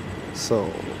 So,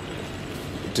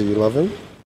 do you love him?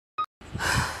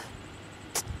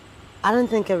 I don't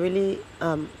think I really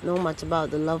know much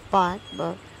about the love part,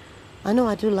 but I know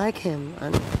I do like him,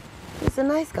 and he's a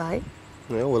nice guy.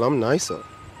 Yeah, well, I'm nicer.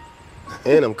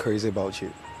 And I'm crazy about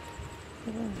you.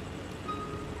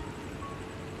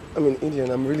 I mean,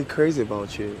 Indian, I'm really crazy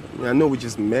about you. I mean, I know we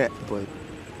just met, but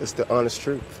it's the honest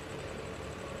truth.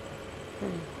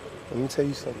 Let me tell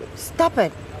you something. Stop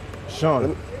it.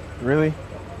 Sean, really?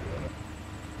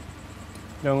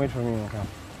 Don't wait for me, okay?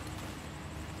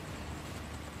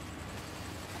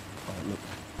 Oh, look.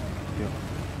 Yo.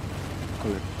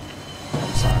 Come here.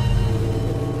 I'm sorry.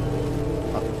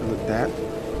 Look, Dad,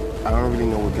 I don't really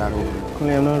know what got over you.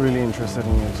 Kunle, I'm not really interested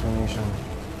in your explanation.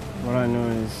 What I know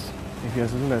is, if you're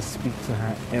supposed to speak to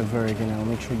her ever again, I'll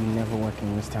make sure you never work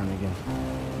in this town again.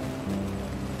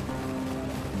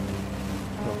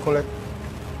 No, Kunle.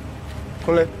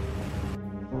 Kunle.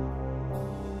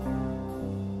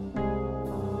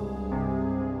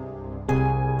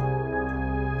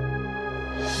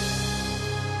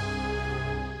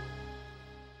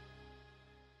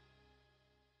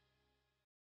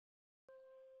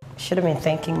 Should have been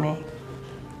thanking me.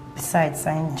 Besides,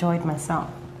 I enjoyed myself.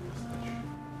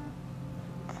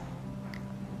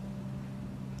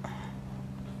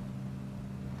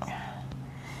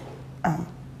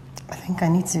 I think I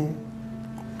need to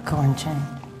go and change.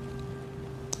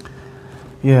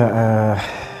 Yeah,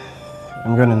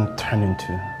 I'm gonna turn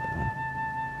into.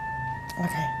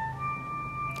 Okay.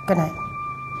 Good night.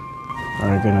 All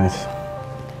right, good night.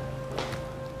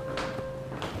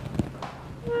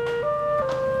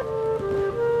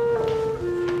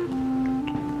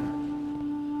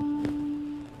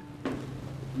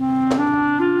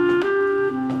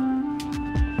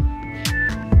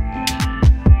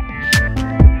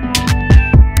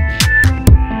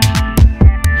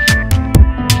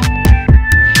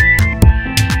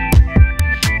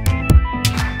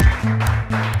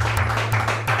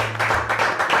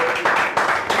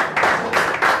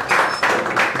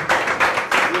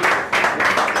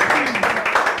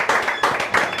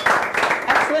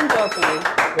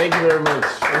 you very much.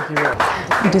 Thank you very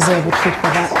much. You deserve a treat for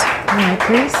that. My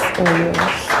please, or yours?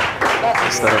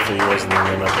 It's not for yours, and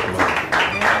then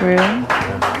Real?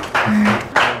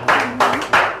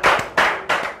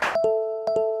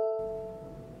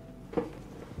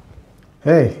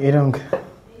 Hey, Isong.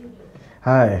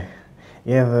 Hi.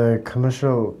 Yeah, the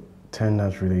commercial turned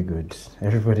out really good.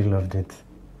 Everybody loved it.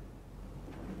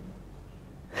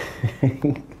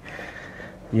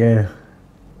 Yeah.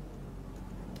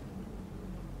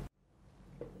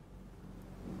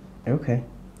 Okay.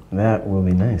 That will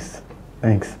be nice.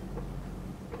 Thanks.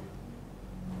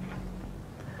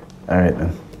 Alright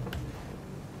then.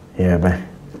 Yeah, bye.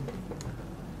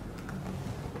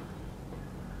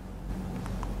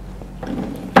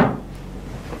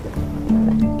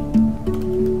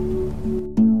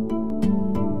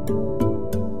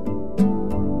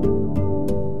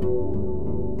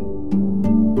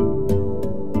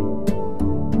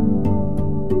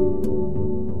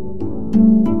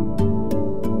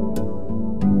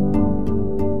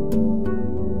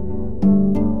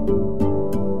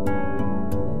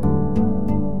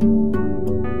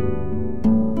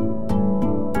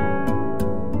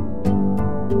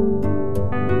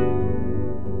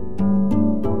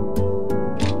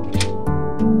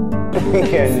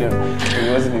 Yeah, no,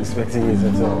 I wasn't expecting it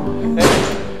at all.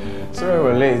 Sorry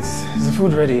we're late. Is the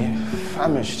food ready?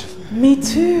 Famished. Me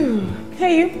too.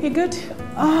 Hey, you good?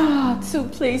 Ah, 2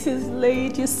 places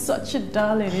late. You're such a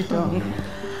darling, Isong.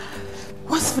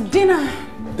 What's for dinner?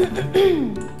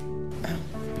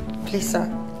 Please, sir.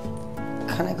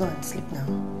 Can I go and sleep now?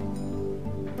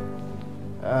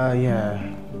 Yeah.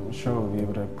 I'm sure we'll be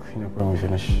able to clean up when we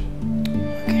finish.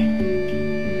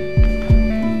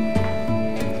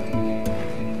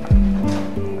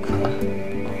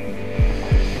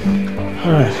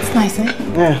 Alright. It's nice, eh?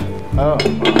 Yeah. Oh,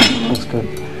 looks good.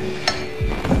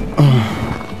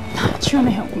 Do you want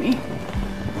to help me?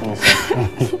 Yes.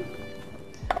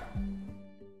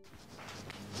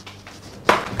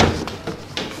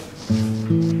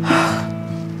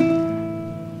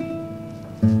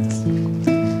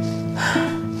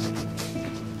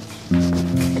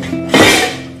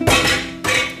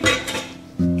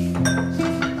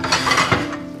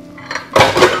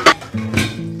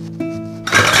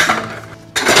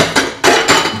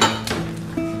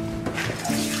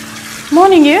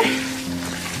 Morning, you.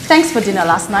 Thanks for dinner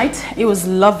last night. It was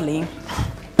lovely.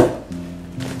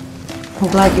 I'm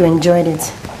glad you enjoyed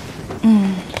it.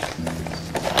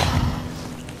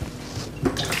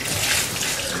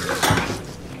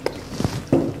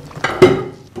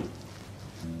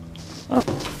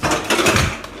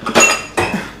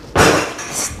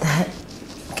 Is that?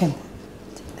 Okay.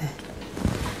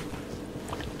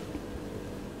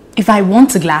 If I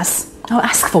want a glass, I'll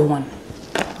ask for one.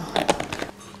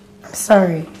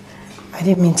 Sorry, I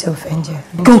didn't mean to offend you.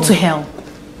 Go to hell.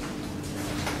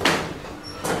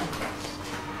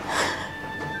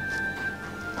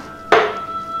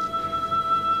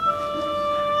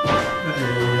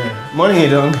 Morning,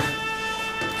 Isong.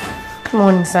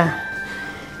 Morning, sir.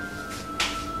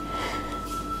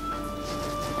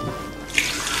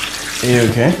 Are you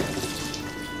okay?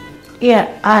 Yeah,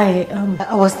 I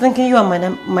was thinking you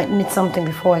might need something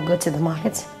before I go to the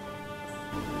market.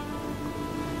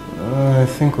 I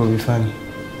think we'll be fine.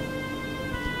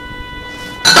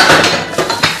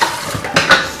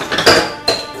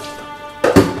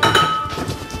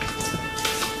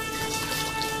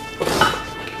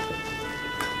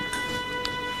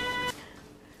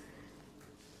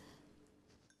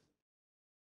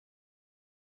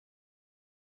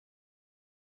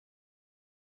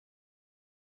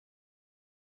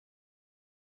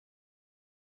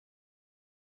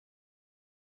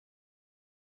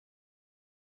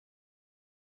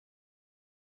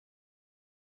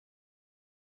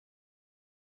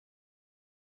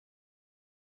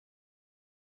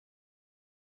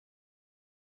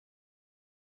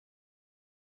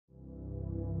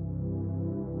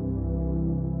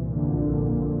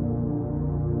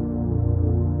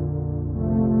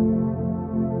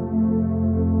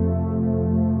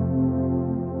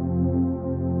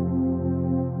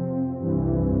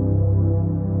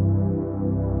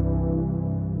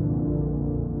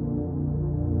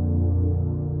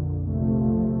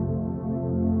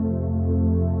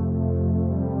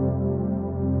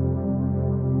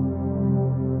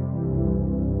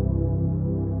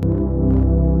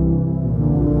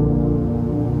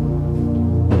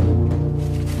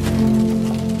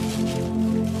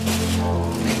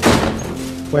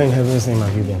 Where in heaven's name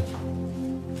have you been?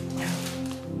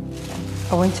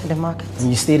 I went to the market. And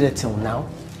you stayed there till now?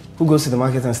 Who goes to the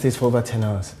market and stays for over 10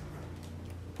 hours?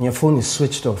 And your phone is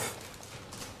switched off.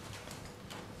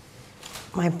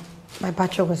 My My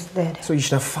battery was dead. So you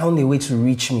should have found a way to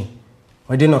reach me.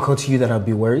 Or did it not occur to you that I'd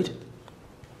be worried?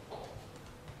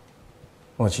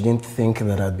 What, you didn't think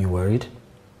that I'd be worried?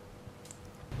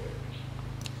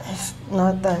 It's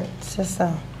not that, it's just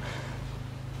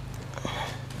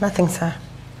nothing, sir.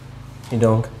 You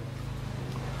don't?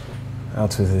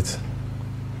 Out with it.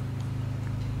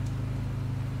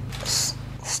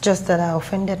 It's just that I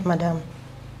offended Madame.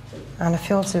 And I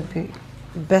feel it would be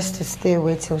best to stay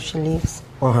away till she leaves.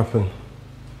 What happened?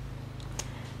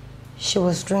 She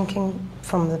was drinking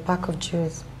from the pack of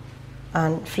juice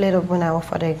and flared up when I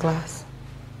offered her a glass.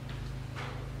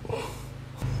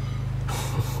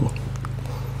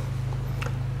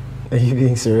 Are you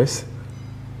being serious?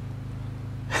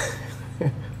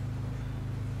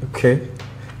 Okay.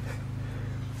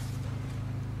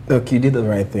 Look, you did the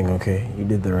right thing, okay? You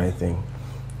did the right thing.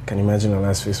 Can you imagine her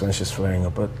last face when she's flaring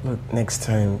up? But look, next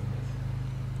time,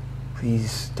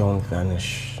 please don't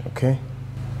vanish, okay?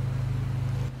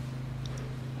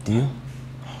 Deal?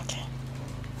 Okay.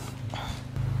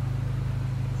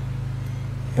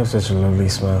 You have such a lovely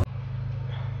smile.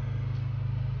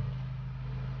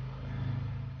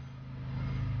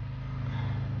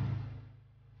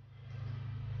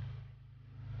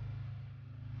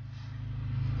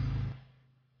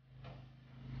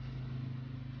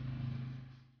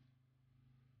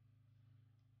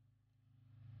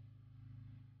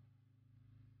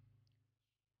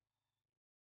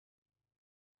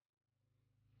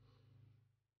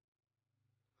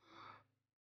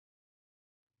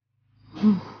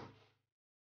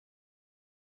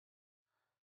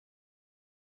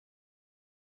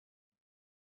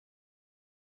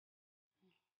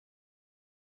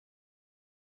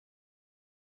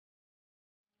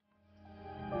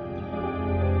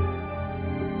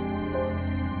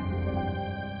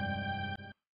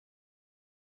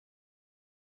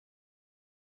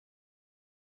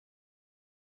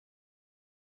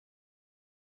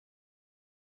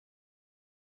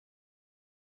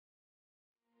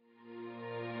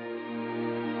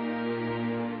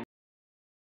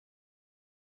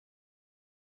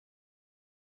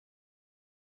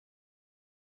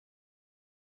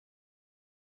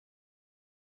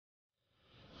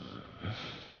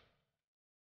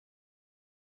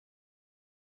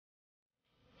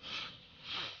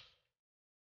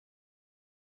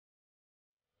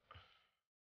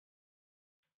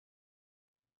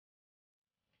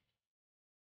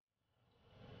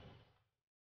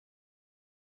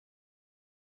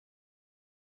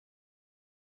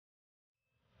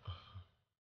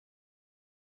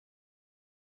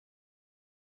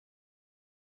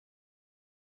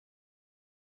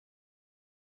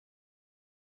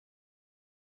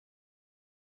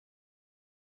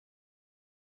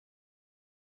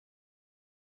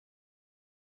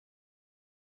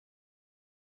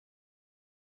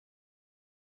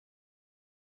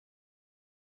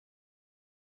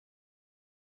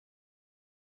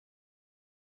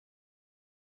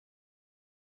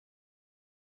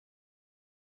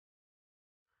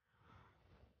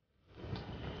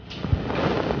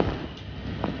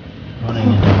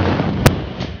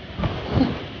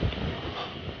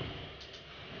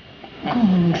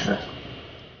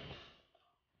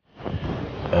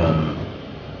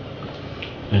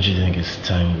 Don't you think it's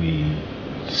time we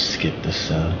skip the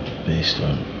cell based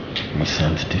on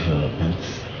recent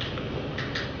developments?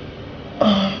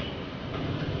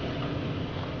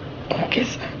 Okay,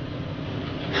 sir.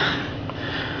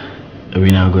 Are we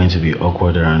now going to be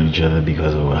awkward around each other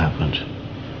because of what happened?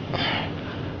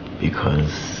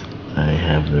 Because I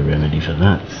have the remedy for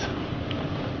that.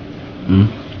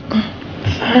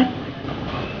 Sir?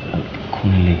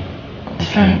 Kunle.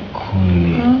 Sir?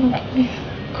 Kunle. Please.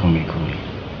 Call me Kunle.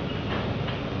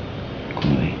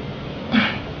 Kunle.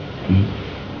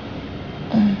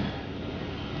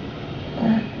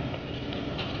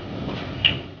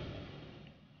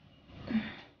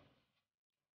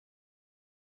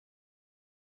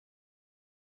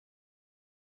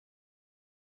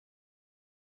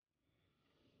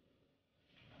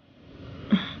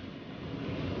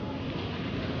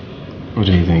 What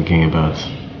are you thinking about?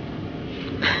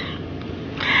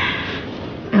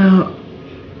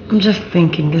 I'm just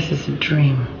thinking this is a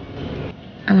dream.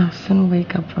 And I'll soon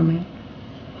wake up from it.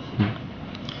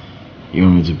 You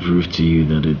want me to prove to you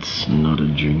that it's not a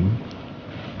dream?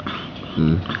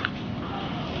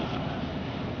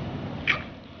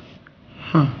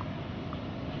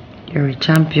 You're a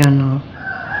champion, no?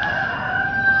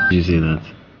 Did you say that?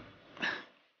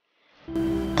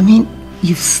 I mean,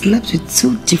 you've slept with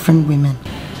 2 different women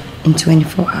in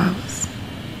 24 hours.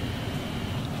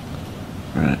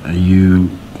 Right, are you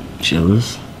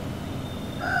jealous?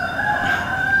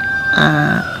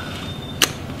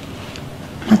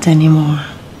 Not anymore.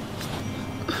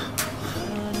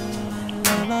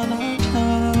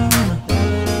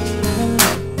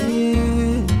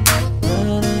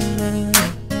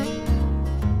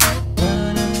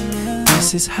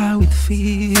 This is how it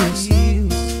feels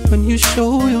when you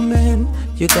show your man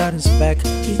you got his back.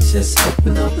 He just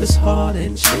open up his heart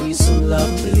and show you some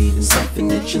love, believe in something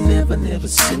that you never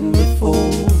seen before.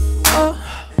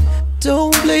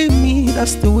 Don't blame me,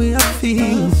 that's the way I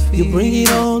feel. You bring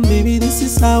it on, baby, this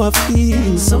is how I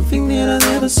feel. Something that I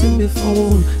never seen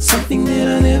before, something that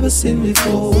I never seen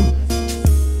before.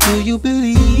 Do you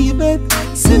believe it?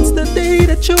 Since the day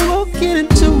that you're walking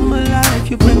into my life,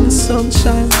 you bring the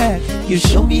sunshine back. You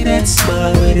show me that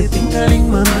smile, everything got in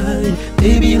my mind.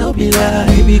 Baby, don't be lie,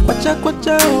 baby, kwacha,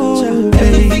 oh,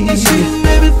 everything is you,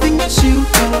 everything is you,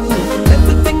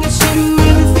 everything is you,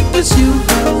 everything is you,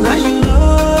 girl. Now you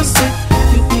know, say,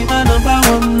 you be my number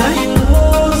one. Now you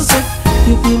know, say,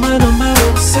 you be my number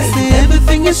one. Say,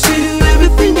 everything is you,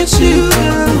 everything is you,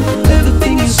 girl.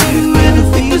 Everything is you,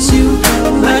 everything is you,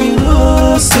 girl. Now you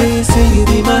know, say, you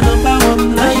be my number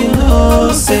one. Now you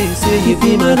know, say, you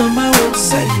be my number one.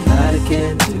 Say, what I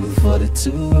can do for the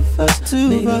two of us.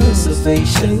 Make a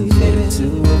reservation for the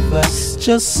two of us.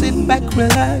 Just sit back,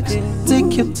 relax,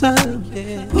 take your time.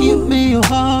 Give me your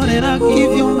heart and I'll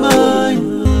give you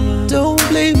mine. Don't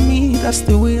blame me, that's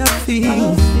the way I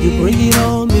feel. You bring it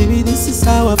on, baby, this is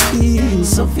how I feel.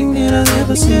 Something that I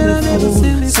never seen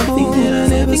before, something that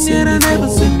I never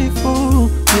seen before.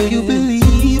 Do you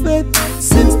believe it?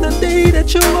 Since the day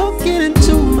that you're walking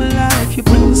into my life, you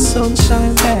bring the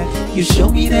sunshine back. You show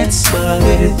me that smile,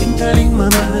 everything got in my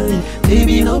mind.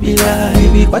 Baby, don't be lie,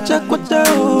 baby, kwacha,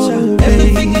 oh.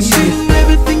 Everything is you,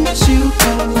 everything is you,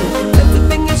 girl.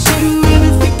 Everything is you,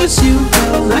 everything is you,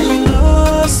 girl. Now you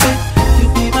know, say, you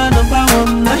be my number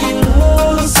one. Now you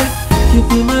know, say, you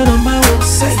be my number one.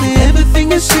 Say,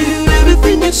 everything is you,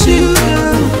 everything is you,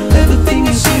 girl. Everything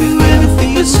is you,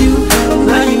 everything is you, girl.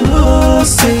 Now you know,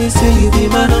 say, you be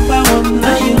my number one.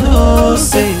 Now you know,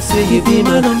 say, you be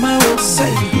my number one.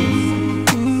 Say,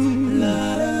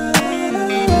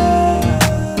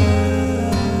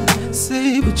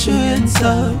 say, put your hands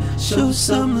up, show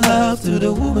some love to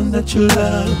the woman that you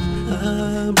love.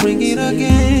 Bring it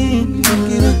again,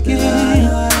 bring it again.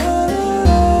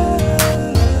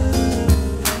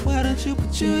 Why don't you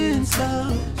put your hands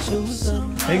up, show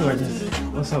some love. Hey, gorgeous.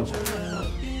 What's up?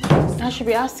 I should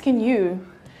be asking you.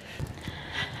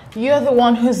 You're the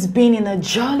one who's been in a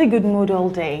jolly good mood all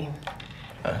day.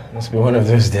 Must be one of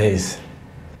those days.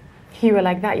 You were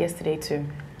like that yesterday too.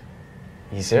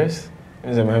 You serious?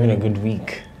 Means I'm having a good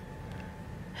week.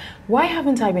 Why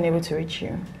haven't I been able to reach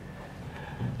you?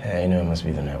 Yeah, you know it must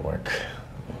be the network.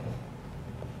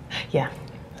 Yeah.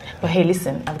 But hey,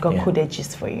 listen, I've got coded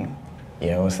gist for you.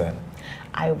 Yeah, what's that?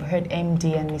 I overheard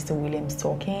MD and Mr. Williams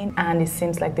talking, and it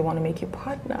seems like they want to make you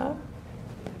partner.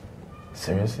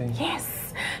 Seriously?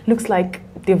 Yes. Looks like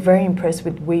they're very impressed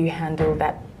with the way you handled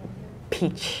that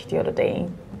pitch the other day.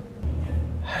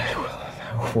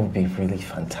 That would be really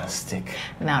fantastic.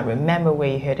 Now remember where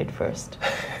you heard it first.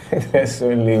 I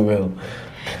certainly will.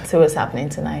 So what's happening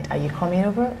tonight? Are you coming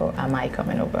over or am I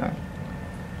coming over?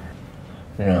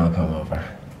 No, I'll come over.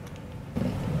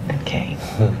 Okay.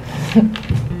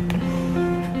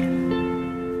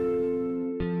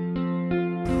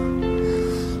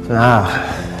 I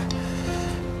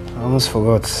almost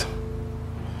forgot.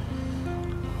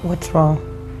 What's wrong?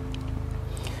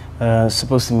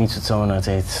 Supposed to meet with someone at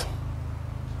 8.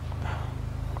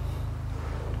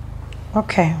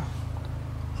 Okay.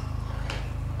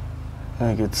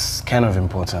 Like, it's kind of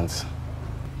important.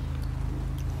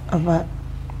 But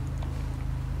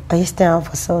are you staying out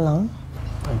for so long?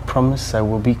 I promise I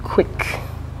will be quick.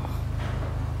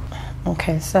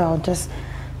 Okay, so I'll just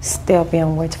stay up here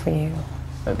and wait for you.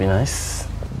 That'd be nice.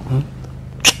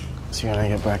 See you when I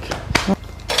get back.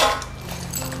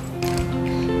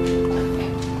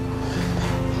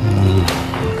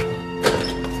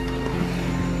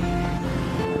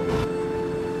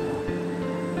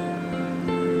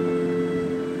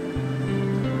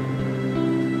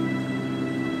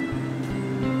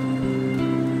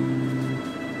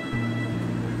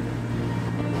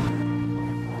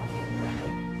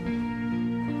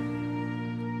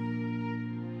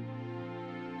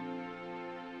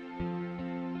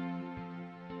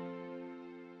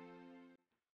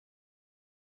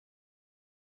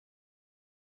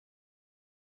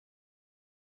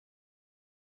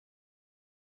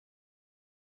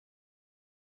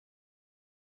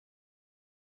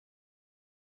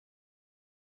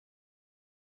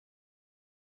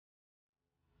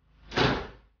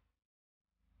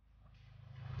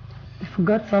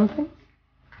 Forgot something?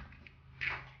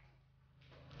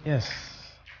 Yes.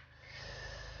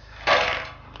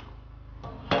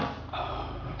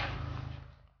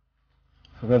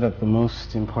 Forgot that the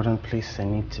most important place I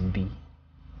need to be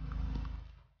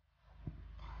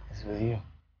is with you.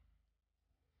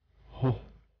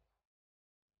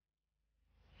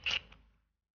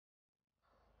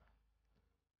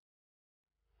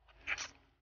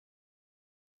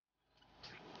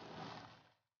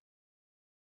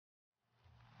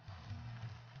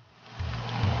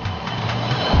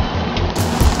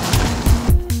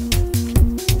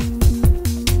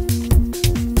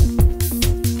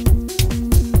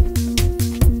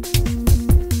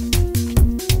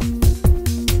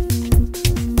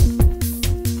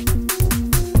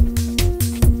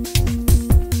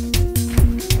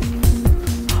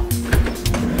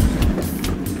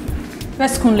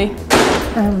 Where's Kunle?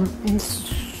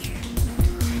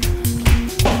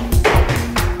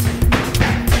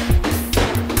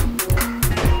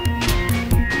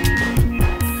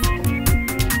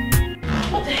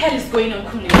 What the hell is going on,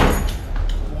 Kunle?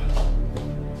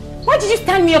 Why did you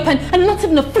stand me up and not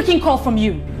even a freaking call from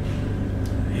you?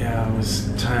 Yeah, I was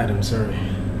tired, I'm sorry.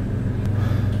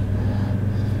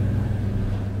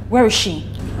 Where is she?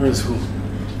 Where is who?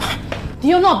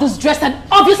 The owner of this dress and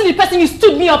obviously the person you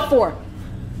stood me up for.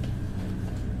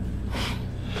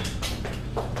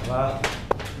 Wow.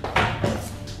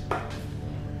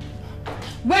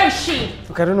 Where is she?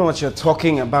 Look, I don't know what you're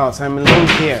talking about. I'm alone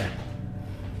here.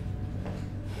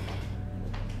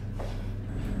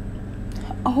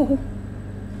 Oh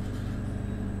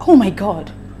my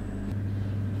God.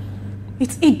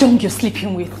 It's Idong you're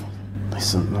sleeping with.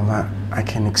 Listen, Nola, I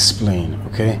can explain,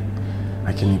 okay?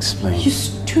 I can explain. You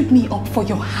stood me up for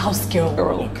your house girl.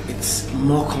 Look, it's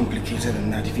more complicated than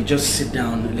that. If you just sit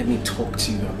down and let me talk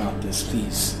to you about this,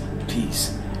 please.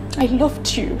 Please. I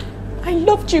loved you. I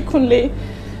loved you, Kunle.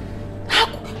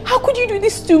 How could you do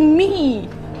this to me?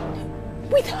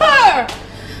 With her!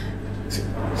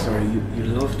 Sorry, you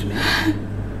loved me.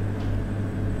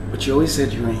 But you always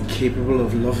said you were incapable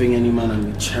of loving any man and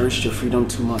you cherished your freedom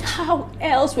too much. How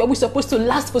else were we supposed to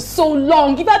last for so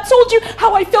long? If I told you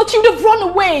how I felt, you'd have run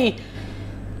away.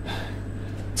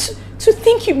 To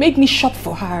think you made me shop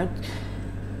for her.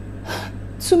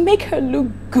 To make her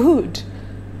look good.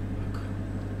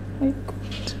 My God.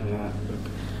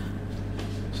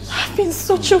 I've been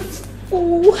such a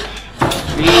fool.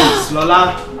 Please,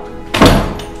 Lola.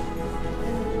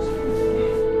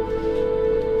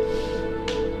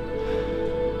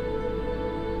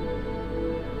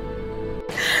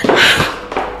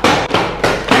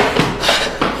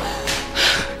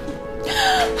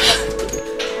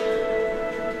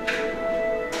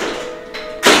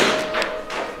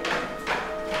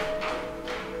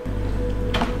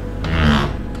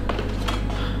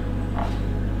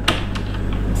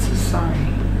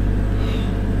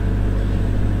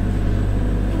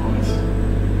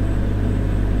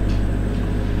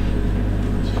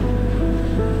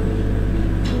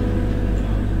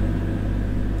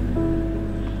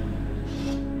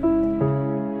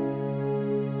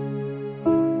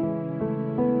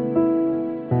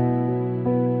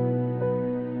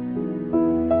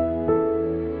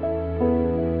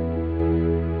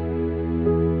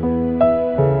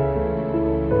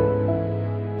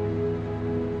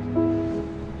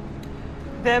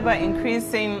 Thereby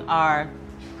increasing our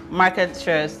market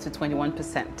shares to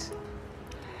 21%.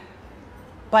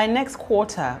 By next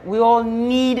quarter, we all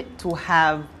need to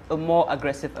have a more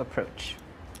aggressive approach.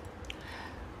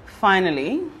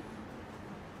 Finally,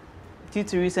 due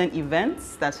to recent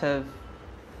events that have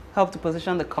helped to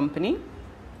position the company,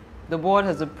 the board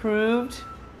has approved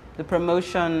the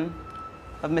promotion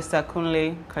of Mr.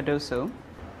 Kunle Cardoso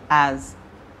as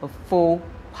a full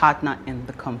partner in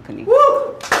the company.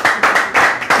 Woo!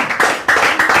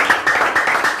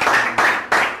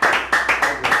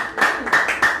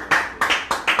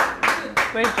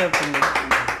 Great job, Kunle.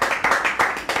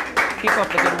 Keep up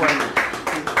the good work.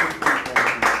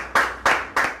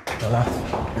 Lola,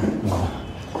 no.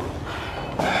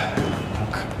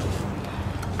 Look,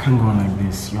 I can't go on like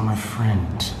this. You're my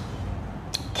friend.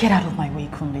 Get out of my way,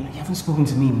 Kunle. You haven't spoken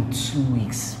to me in 2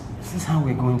 weeks. Is this how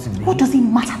we're going to be? What does it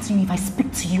matter to you if I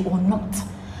speak to you or not?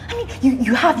 I mean,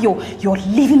 you have your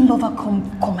living lover come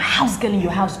house girl in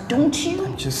your house, don't you?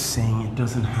 I'm just saying it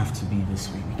doesn't have to be this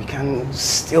way. We can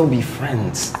still be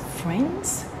friends.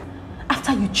 Friends?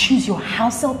 After you choose your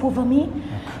house help over me?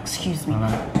 Look, excuse me.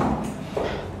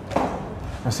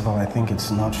 First of all, I think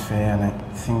it's not fair, and I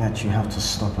think that you have to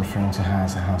stop referring to her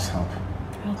as a house help.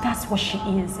 Well, that's what she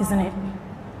is, isn't it?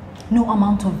 No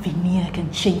amount of veneer can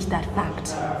change that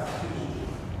fact.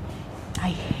 I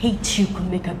hate you,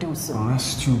 Kunle Cardoso. Oh,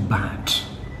 that's too bad.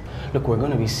 Look, we're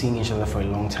going to be seeing each other for a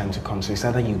long time to come, so it's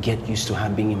either you get used to her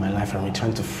being in my life and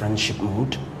return to friendship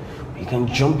mode, or you can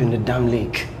jump in the damn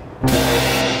lake.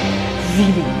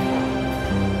 Really?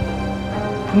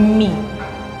 Me,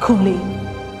 Kule.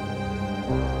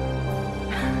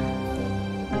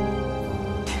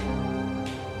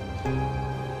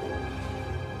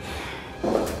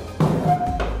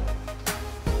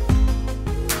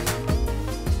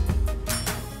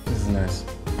 This is nice.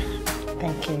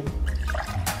 Thank you.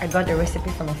 I got the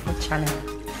recipe from a food channel.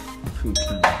 Food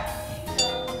channel.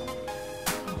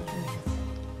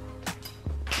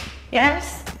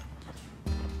 Yes?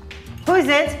 Who is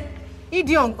it?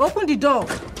 Idiom, open the door.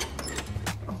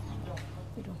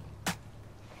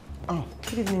 Oh,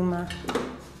 good evening, ma.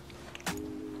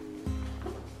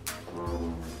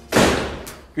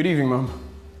 Good evening, Mom.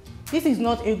 This is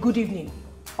not a good evening.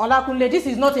 Olakunle, this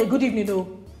is not a good evening, though.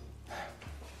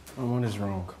 Mom, what is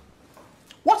wrong?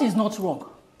 What is not wrong?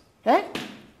 Eh?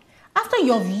 After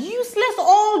you've useless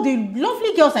all the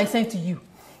lovely girls I sent to you,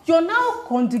 you're now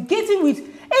congregating with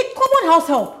a common house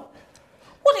help.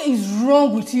 What is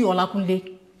wrong with you,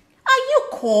 Olakunle? Are you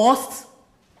cursed?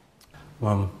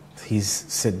 Mom, please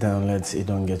sit down. Let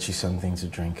Idon get you something to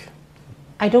drink.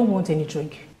 I don't want any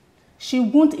drink. She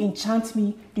won't enchant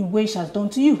me the way she has done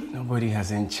to you. Nobody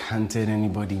has enchanted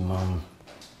anybody, Mom.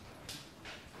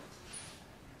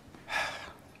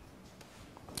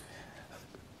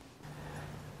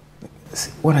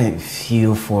 What I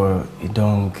feel for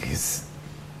Idong is...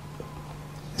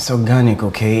 it's organic,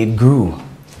 okay? It grew.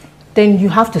 Then you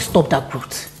have to stop that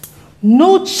growth.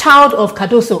 No child of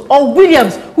Cardoso or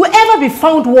Williams will ever be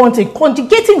found wanting,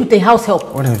 conjugating with a house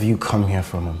help. What have you come here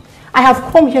for, Mom? I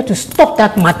have come here to stop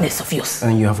that madness of yours.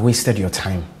 And you have wasted your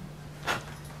time.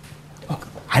 Look,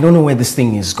 I don't know where this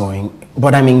thing is going,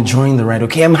 but I'm enjoying the ride,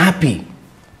 okay? I'm happy.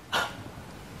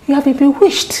 You have been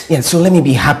bewitched. Yeah, so let me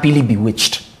be happily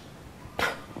bewitched.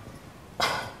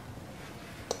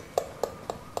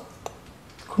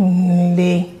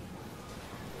 Kunle,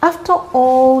 after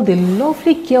all the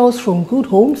lovely girls from good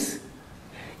homes,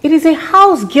 it is a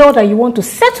house girl that you want to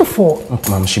settle for. Look,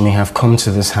 Mom, she may have come to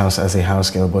this house as a house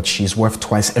girl, but she's worth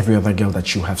twice every other girl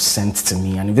that you have sent to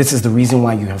me. And if this is the reason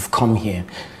why you have come here,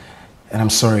 and I'm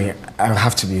sorry, I'll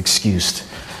have to be excused.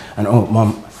 And oh,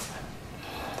 Mom,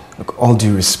 look, all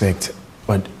due respect,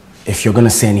 but if you're going to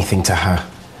say anything to her,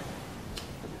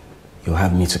 you'll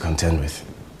have me to contend with.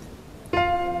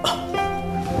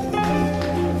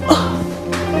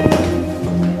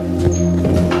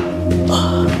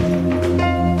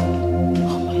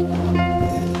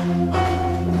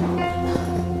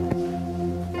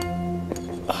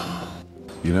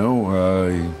 You know,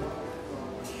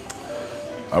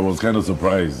 I was kind of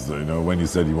surprised, you know, when you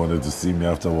said you wanted to see me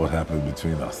after what happened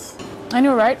between us. I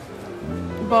know, right?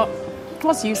 But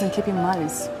what's the use in keeping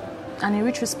malice? And in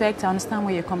retrospect, I understand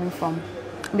where you're coming from.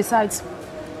 Besides,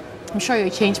 I'm sure you're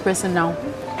a changed person now.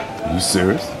 Are you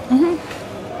serious? Mm-hmm.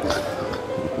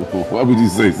 Why would you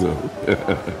say so?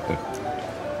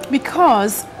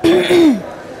 Because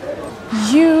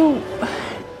you...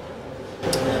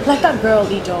 like that girl,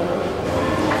 Idol.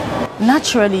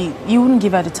 Naturally, you wouldn't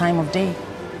give her the time of day.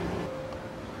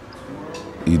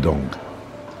 Idong.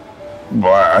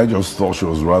 But I just thought she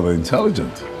was rather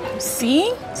intelligent.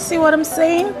 See? See what I'm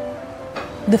saying?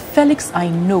 The Felix I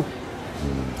know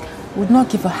would not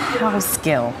give a house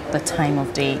girl the time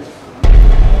of day.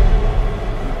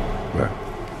 Right.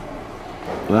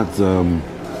 That's,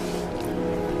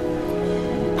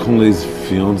 Kunle's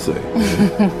fiance.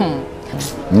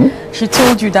 She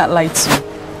told you that lie too.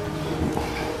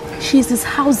 She's his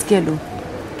house girl.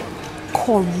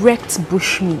 Correct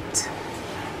bushmeat.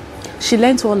 She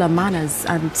learned all her manners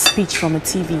and speech from a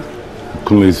TV.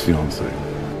 Kunle's fiance.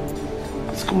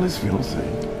 That's Kunle's fiance.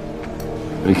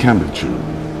 It can't be true.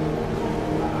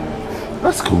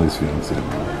 That's Kunle's fiance.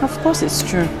 Of course it's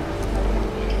true.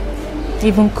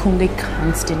 Even Kunle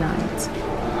can't deny it.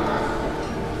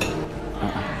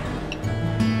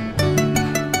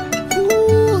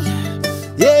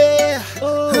 Yeah,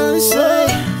 got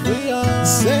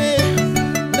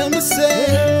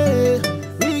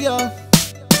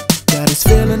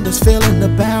this feeling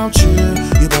about you.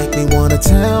 You make me wanna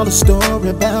tell a story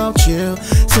about you.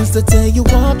 Since the day you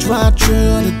walked right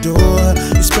through the door,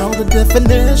 you spelled the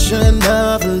definition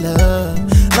of love.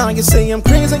 Now you say I'm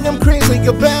crazy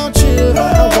about you.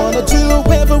 I wanna do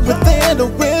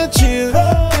everything with you.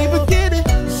 Baby, get it,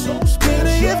 get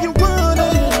it if you want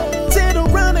it. Take it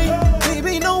running,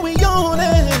 baby, know we on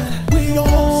it. We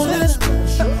on it.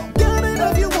 Got it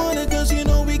if you want it, cause you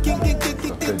know we can get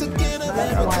together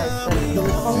every time we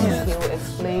on it.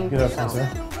 Explain. Good afternoon, sir.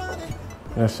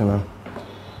 Good afternoon.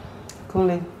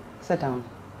 Kunle, Sit down.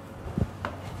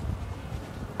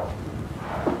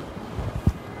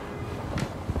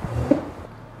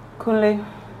 Kunle,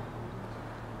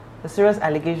 a serious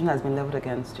allegation has been leveled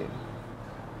against you.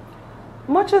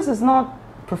 Much as it's not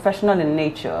professional in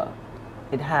nature,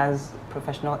 it has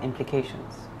professional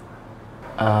implications.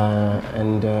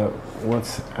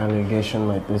 What allegation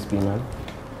might this be, ma'am?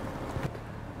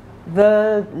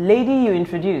 The lady you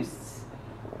introduced,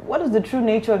 what is the true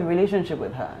nature of your relationship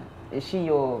with her? Is she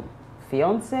your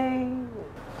fiancé?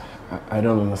 I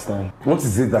don't understand. What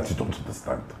is it that you don't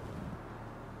understand?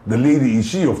 The lady, is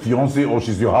she your fiancé or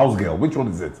she's your house girl? Which one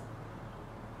is it?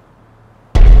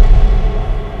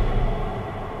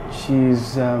 She's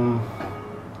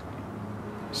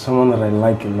someone that I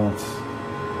like a lot.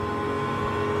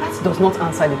 That does not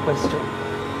answer the question.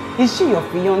 Is she your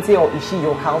fiancé or is she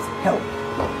your house help?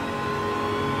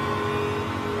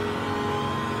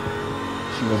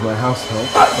 She was my house help.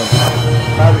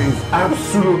 That is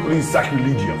absolutely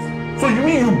sacrilegious. So you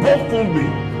mean you both fooled me?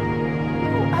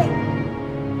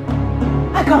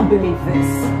 I can't believe this.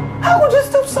 How could you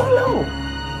stoop so low?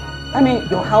 I mean,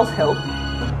 your house help.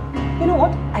 You know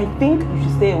what? I think you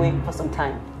should stay away for some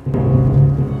time.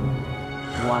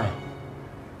 Why?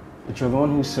 But you're the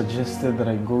one who suggested that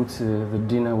I go to the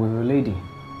dinner with a lady.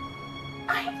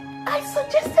 I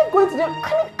suggested going to dinner.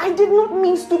 I mean, I did not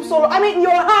mean stoop so low. I mean,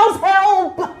 your house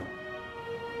help.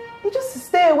 You just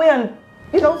stay away and,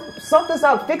 sort this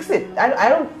out. Fix it. I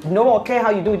don't know or care how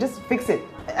you do it. Just fix it.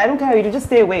 I don't care how you do. Just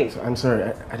stay away. So, I'm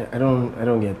sorry. I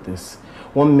don't get this.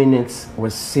 1 minute we're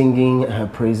singing her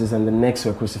praises and the next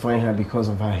we're crucifying her because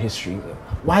of her history.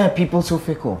 Why are people so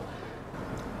fickle?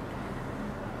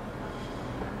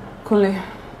 Kunle,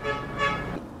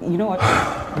 you know what?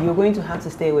 You're going to have to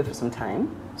stay away for some time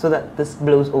so that this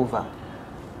blows over.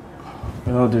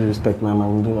 With all due respect, ma'am, I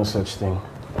will do no such thing.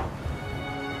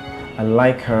 I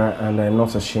like her and I'm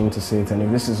not ashamed to say it, and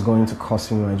if this is going to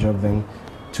cost me my job, then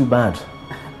too bad.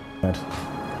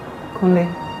 Kunle,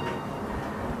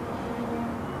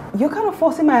 you're kind of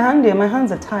forcing my hand here. My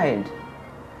hands are tied.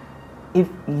 If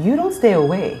you don't stay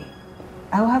away,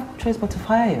 I'll have no choice but to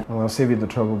fire you. Well, I'll save you the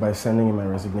trouble by sending you my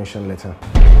resignation letter.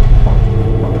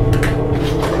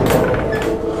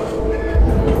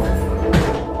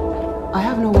 I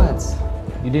have no words.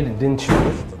 You did it, didn't you?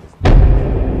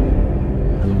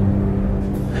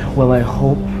 Well, I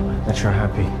hope that you're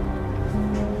happy.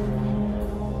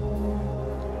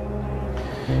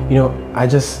 I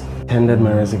just tendered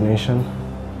my resignation.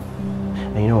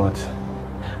 And you know what?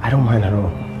 I don't mind at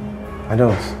all. I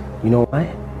don't. You know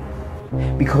why?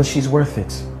 Because she's worth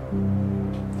it.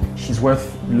 She's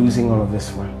worth losing all of this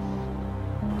for.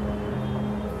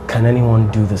 Can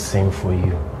anyone do the same for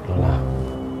you, Lola?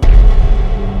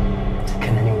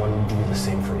 Can anyone do the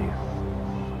same for you?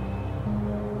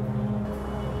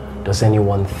 Does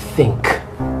anyone think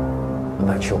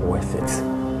that you're worth it?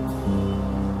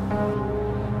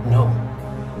 No.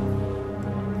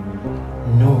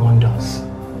 No one does.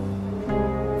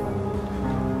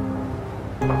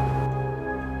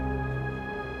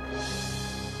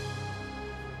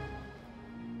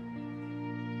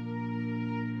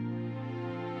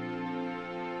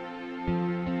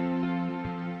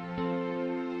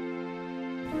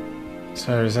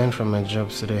 So I resigned from my job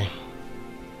today.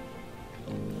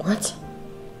 What?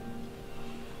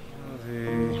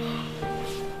 They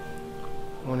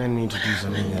wanted me to do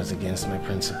something that's against my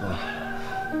principle.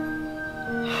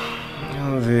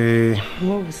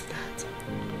 What was that?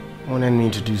 Wanted me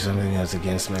to do something that's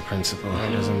against my principle.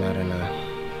 It doesn't matter now.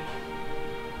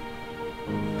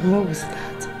 What was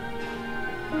that?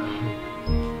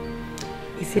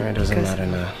 Is it It doesn't matter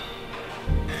now.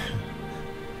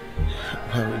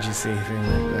 Why would you say a thing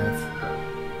like that?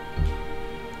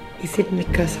 Is it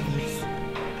because of me?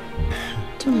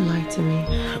 Don't lie to me.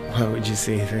 Why would you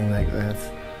say a thing like that?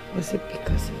 Was it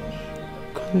because of me?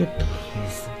 Come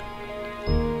please.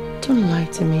 Don't lie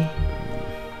to me.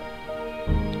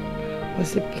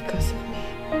 Was it because of me?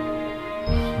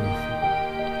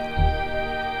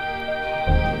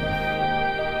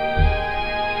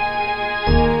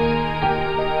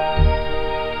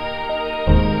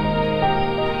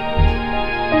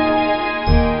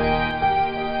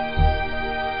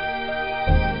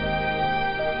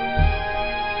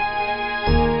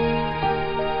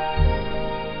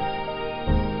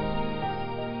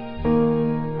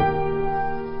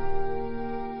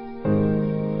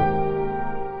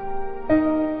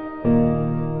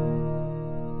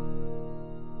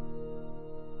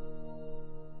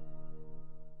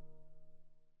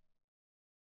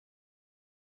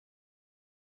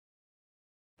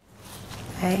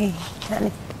 Hey,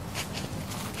 honey.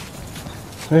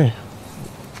 Hey,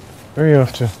 where are you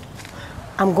off to?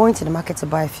 I'm going to the market to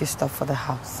buy a few stuff for the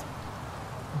house.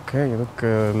 Okay, you look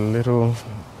a little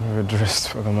dressed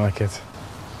for the market.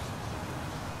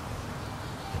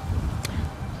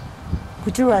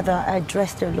 Would you rather I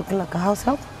dressed there looking like a house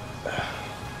help?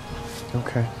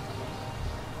 Okay.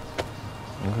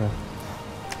 Okay.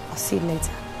 I'll see you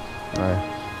later. All right.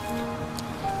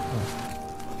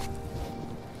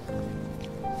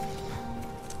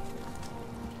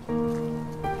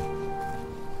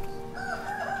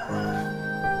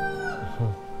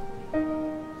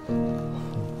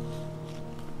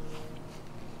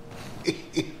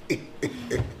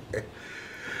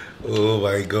 Oh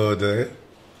my God, eh?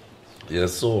 You're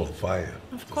so on fire.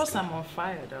 Of course I'm on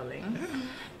fire, darling.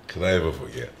 Can I ever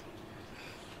forget?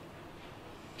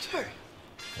 Sure.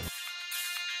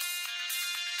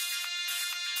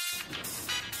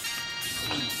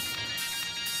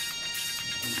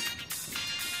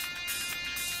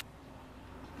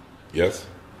 Yes?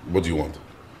 What do you want?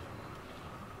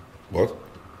 What?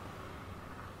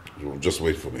 Just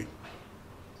wait for me.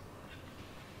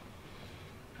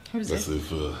 Who's That's it?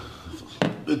 if,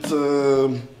 it's,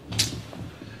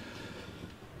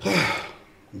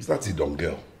 it's that Idong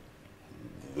girl.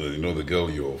 You know the girl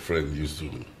your friend used to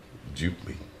dupe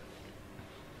me.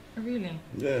 Really?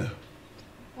 Yeah.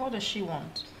 What does she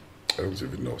want? I don't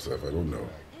even know, Seth. I don't know.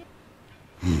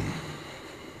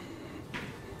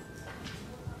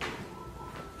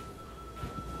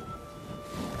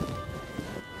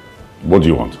 What do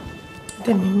you want?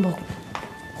 Temimbo.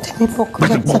 Temimbo.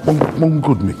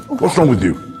 Good me. What's wrong with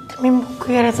you? Temimbo,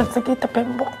 quieres hacer que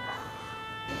temimbo.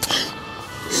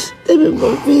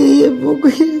 Temimbo, temimbo.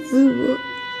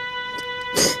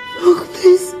 No,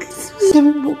 please.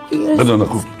 Temimbo, quieres. No,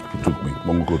 took me.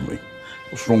 Good me.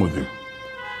 What's wrong with you?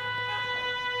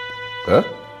 Huh?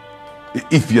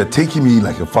 If you're taking me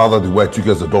like a father the way I took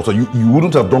you as a daughter, you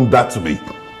wouldn't have done that to me.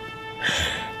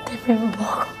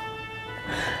 Temimbo.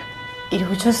 It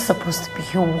was just supposed to be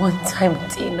your one-time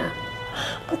dinner,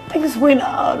 but things went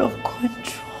out of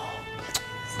control.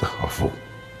 Awful.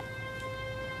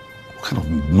 What kind of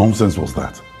nonsense was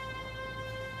that?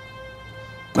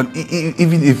 And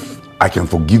even if I can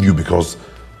forgive you because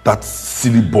that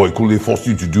silly boy Kule forced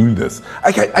you to do this,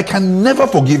 I can never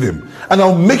forgive him, and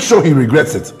I'll make sure he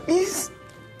regrets it. Please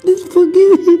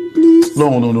forgive him, please.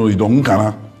 No, you don't,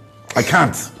 Kana. I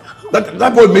can't.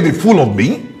 That boy made a fool of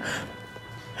me.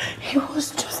 He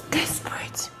was just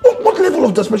desperate. What level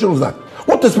of desperation was that?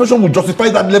 What desperation would justify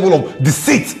that level of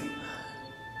deceit?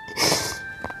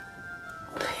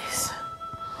 Please.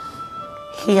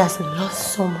 He has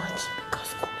lost so much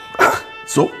because of me.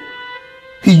 So?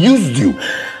 He used you.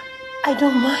 I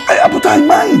don't mind. But I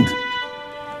mind.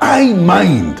 I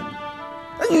mind.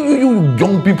 You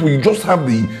young people, you just have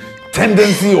the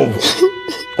tendency of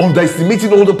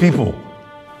underestimating older people.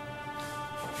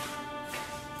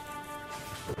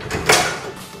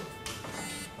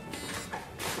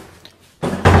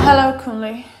 Hello,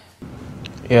 Kunle.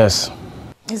 Yes.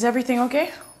 Is everything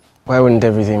okay? Why wouldn't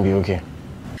everything be okay? I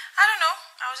don't know.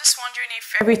 I was just wondering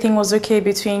if everything was okay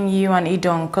between you and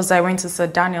Idong, because I went to Sir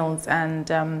Daniel's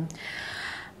and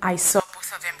I saw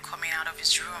both of them coming out of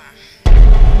his room.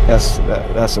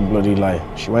 That's a bloody lie.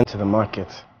 She went to the market.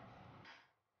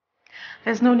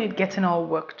 There's no need getting all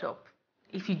worked up.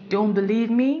 If you don't believe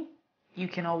me, you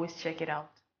can always check it out.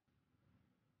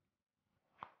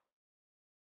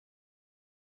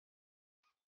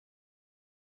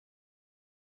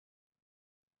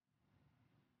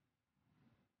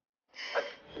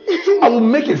 I will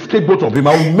make a scapegoat of him.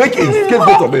 I will make a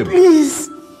scapegoat of him. Please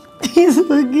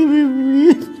forgive me,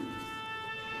 please.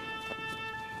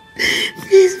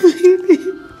 Please forgive me.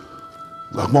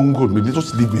 Mom, good, maybe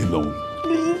just leave me alone.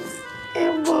 Please,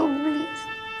 Mom, please.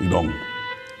 You don't.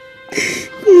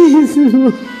 Please,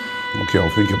 Mom. Okay,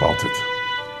 I'll think about it.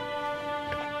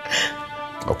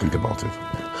 I'll think about it.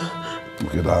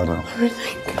 Okay, Diana.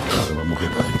 I'm okay.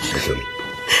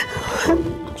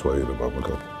 That's why you're about to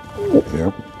go.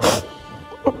 Yeah?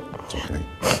 It's okay.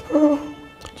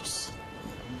 Just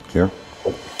here.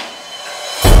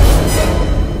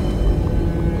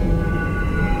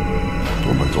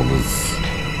 Oh my God, this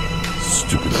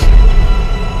stupid.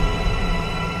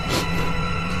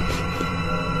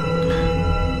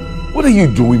 What are you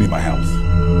doing in my house?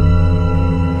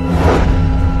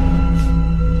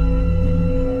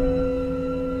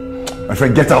 My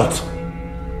friend, get out!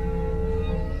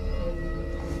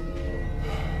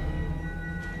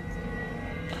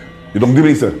 You don't give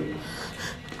me, sir.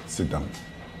 Sit down.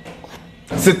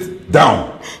 Sit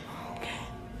down!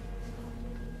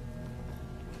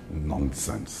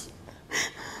 Nonsense.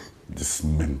 This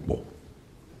member.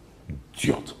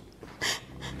 Idiot.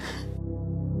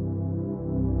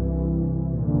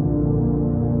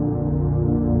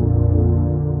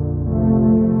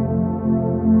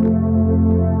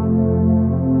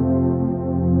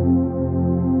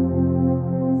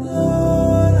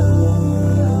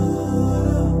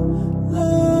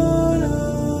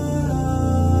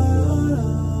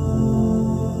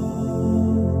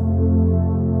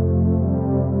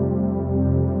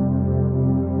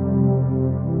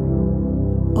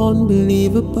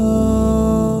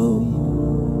 unbelievable,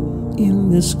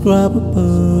 indescribable,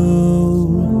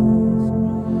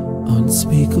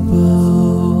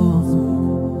 unspeakable,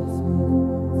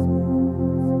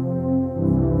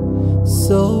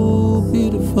 so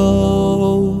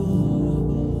beautiful,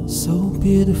 so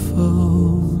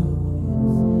beautiful,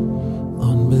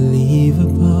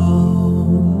 unbelievable.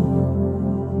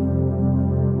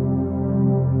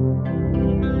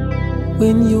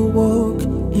 When you walk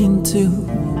into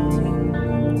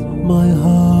my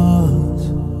heart,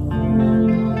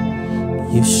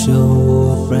 you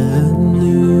show up brand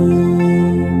new.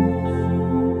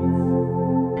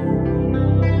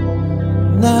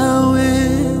 Now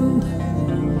and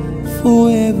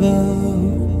forever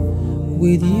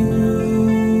with you.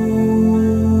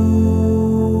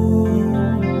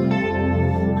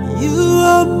 You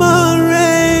are my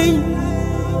rain,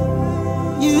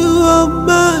 you are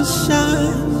my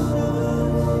shine,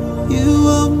 you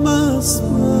are my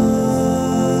smile,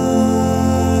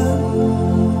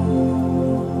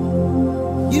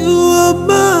 you are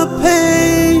my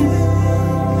pain,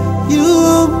 you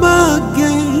are my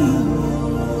gain,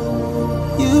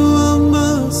 you are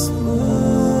my smile,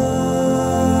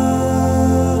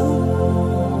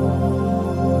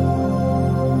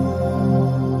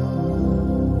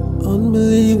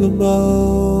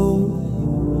 unbelievable,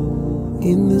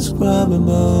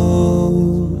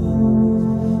 indescribable.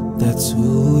 That's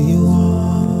who you are.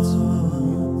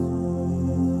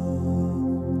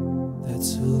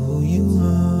 That's who you are.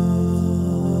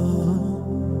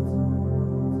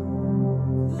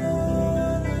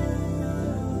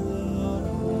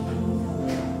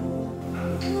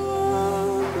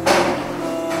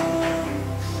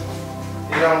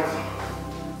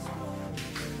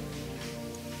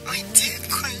 My dear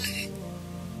colleague,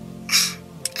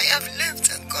 I have left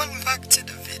and gone back to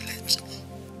the village.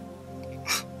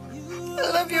 I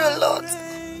love you a lot,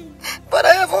 but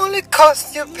I have only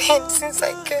caused you pain since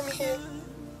I came here.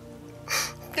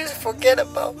 Please forget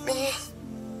about me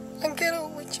and get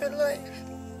on with your life.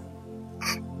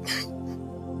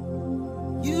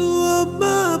 You are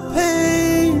my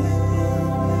pain,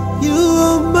 you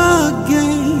are my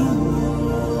gain,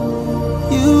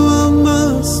 you are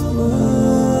my smile.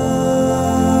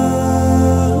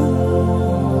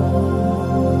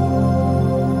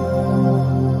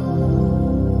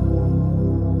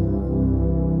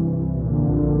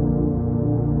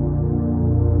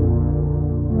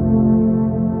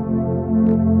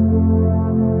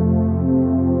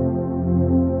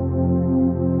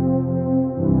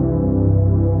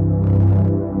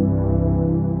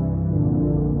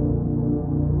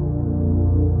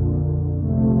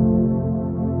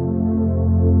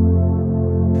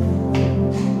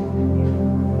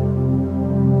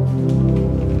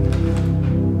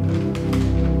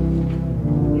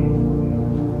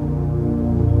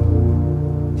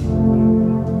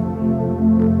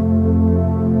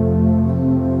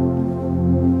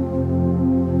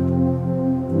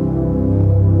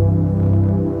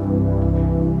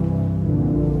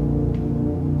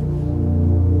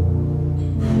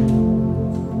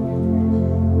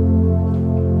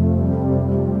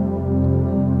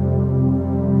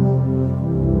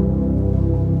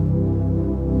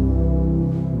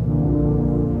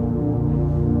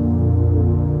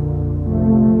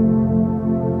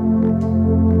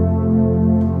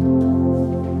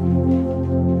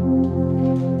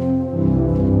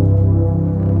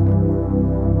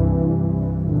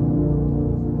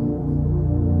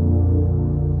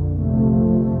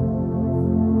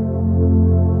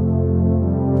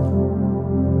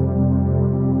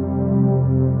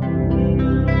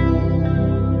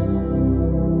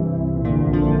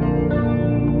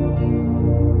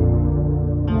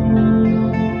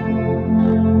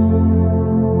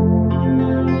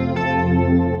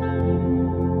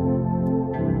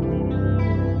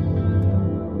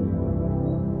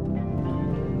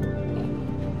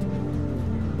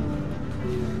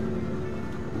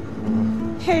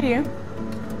 Hey, you.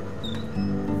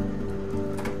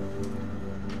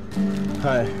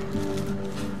 Hi.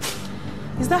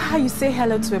 Is that how you say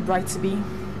hello to a bride-to-be?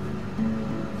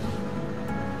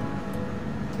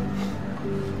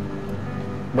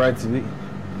 Bride-to-be.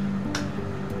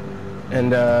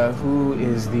 And who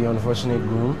is the unfortunate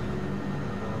groom?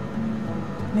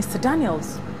 Mr.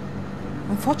 Daniels.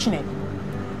 Unfortunate.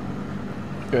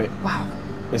 Wait. Wow.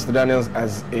 Mr. Daniels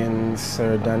as in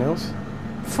Sir Daniels?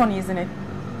 Funny, isn't it?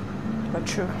 But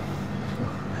true.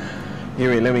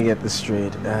 Here, wait, let me get this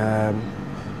straight.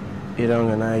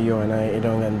 Idong and I,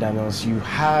 Idong and Daniels, you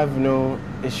have no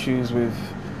issues with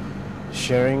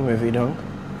sharing with Idong?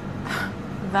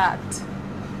 That.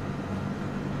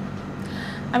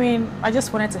 I mean, I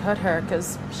just wanted to hurt her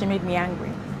because she made me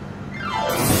angry.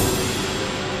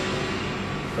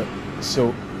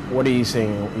 So, what are you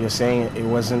saying? You're saying it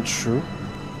wasn't true?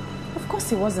 Of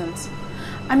course it wasn't.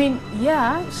 I mean,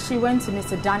 yeah, she went to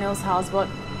Mr. Daniel's house, but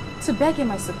to beg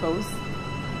him, I suppose.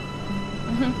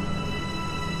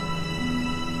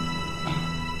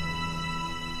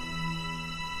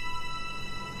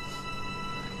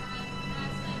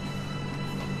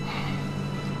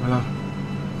 Well,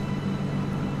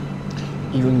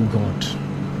 even God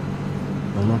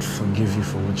will not forgive you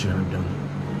for what you have done.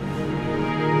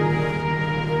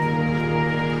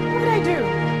 What did I do?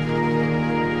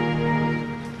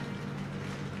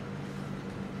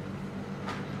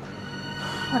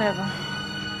 Whatever.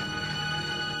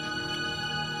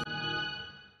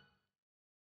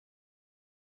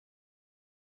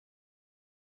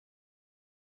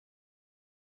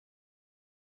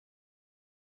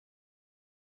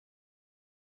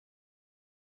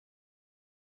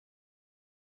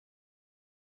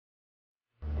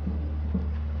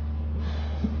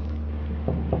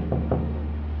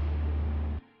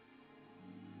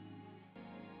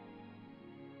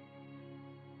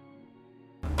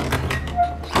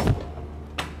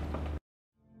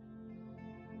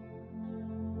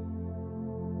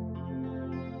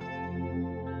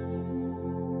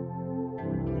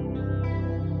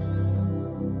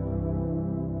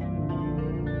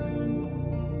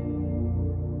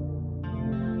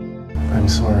 I'm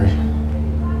sorry.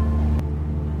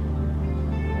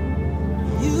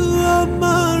 You are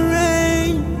my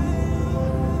rain,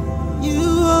 you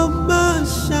are my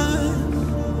shine,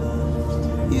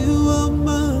 you are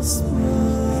my smile,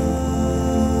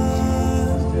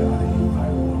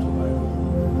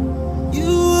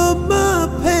 you are my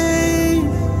pain,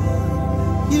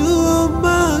 you are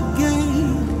my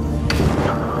gain,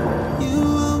 you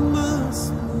are my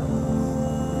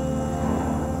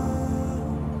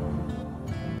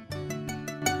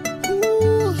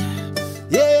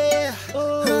Yeah,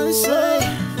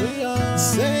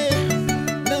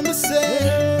 let me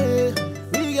say,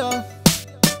 we go.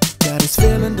 Got this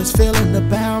feeling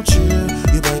about you.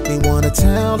 You make me wanna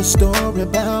tell a story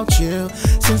about you.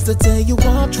 Since the day you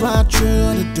walked right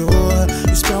through the door,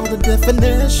 you spelled the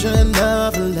definition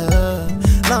of love.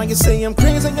 Now you say I'm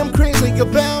crazy,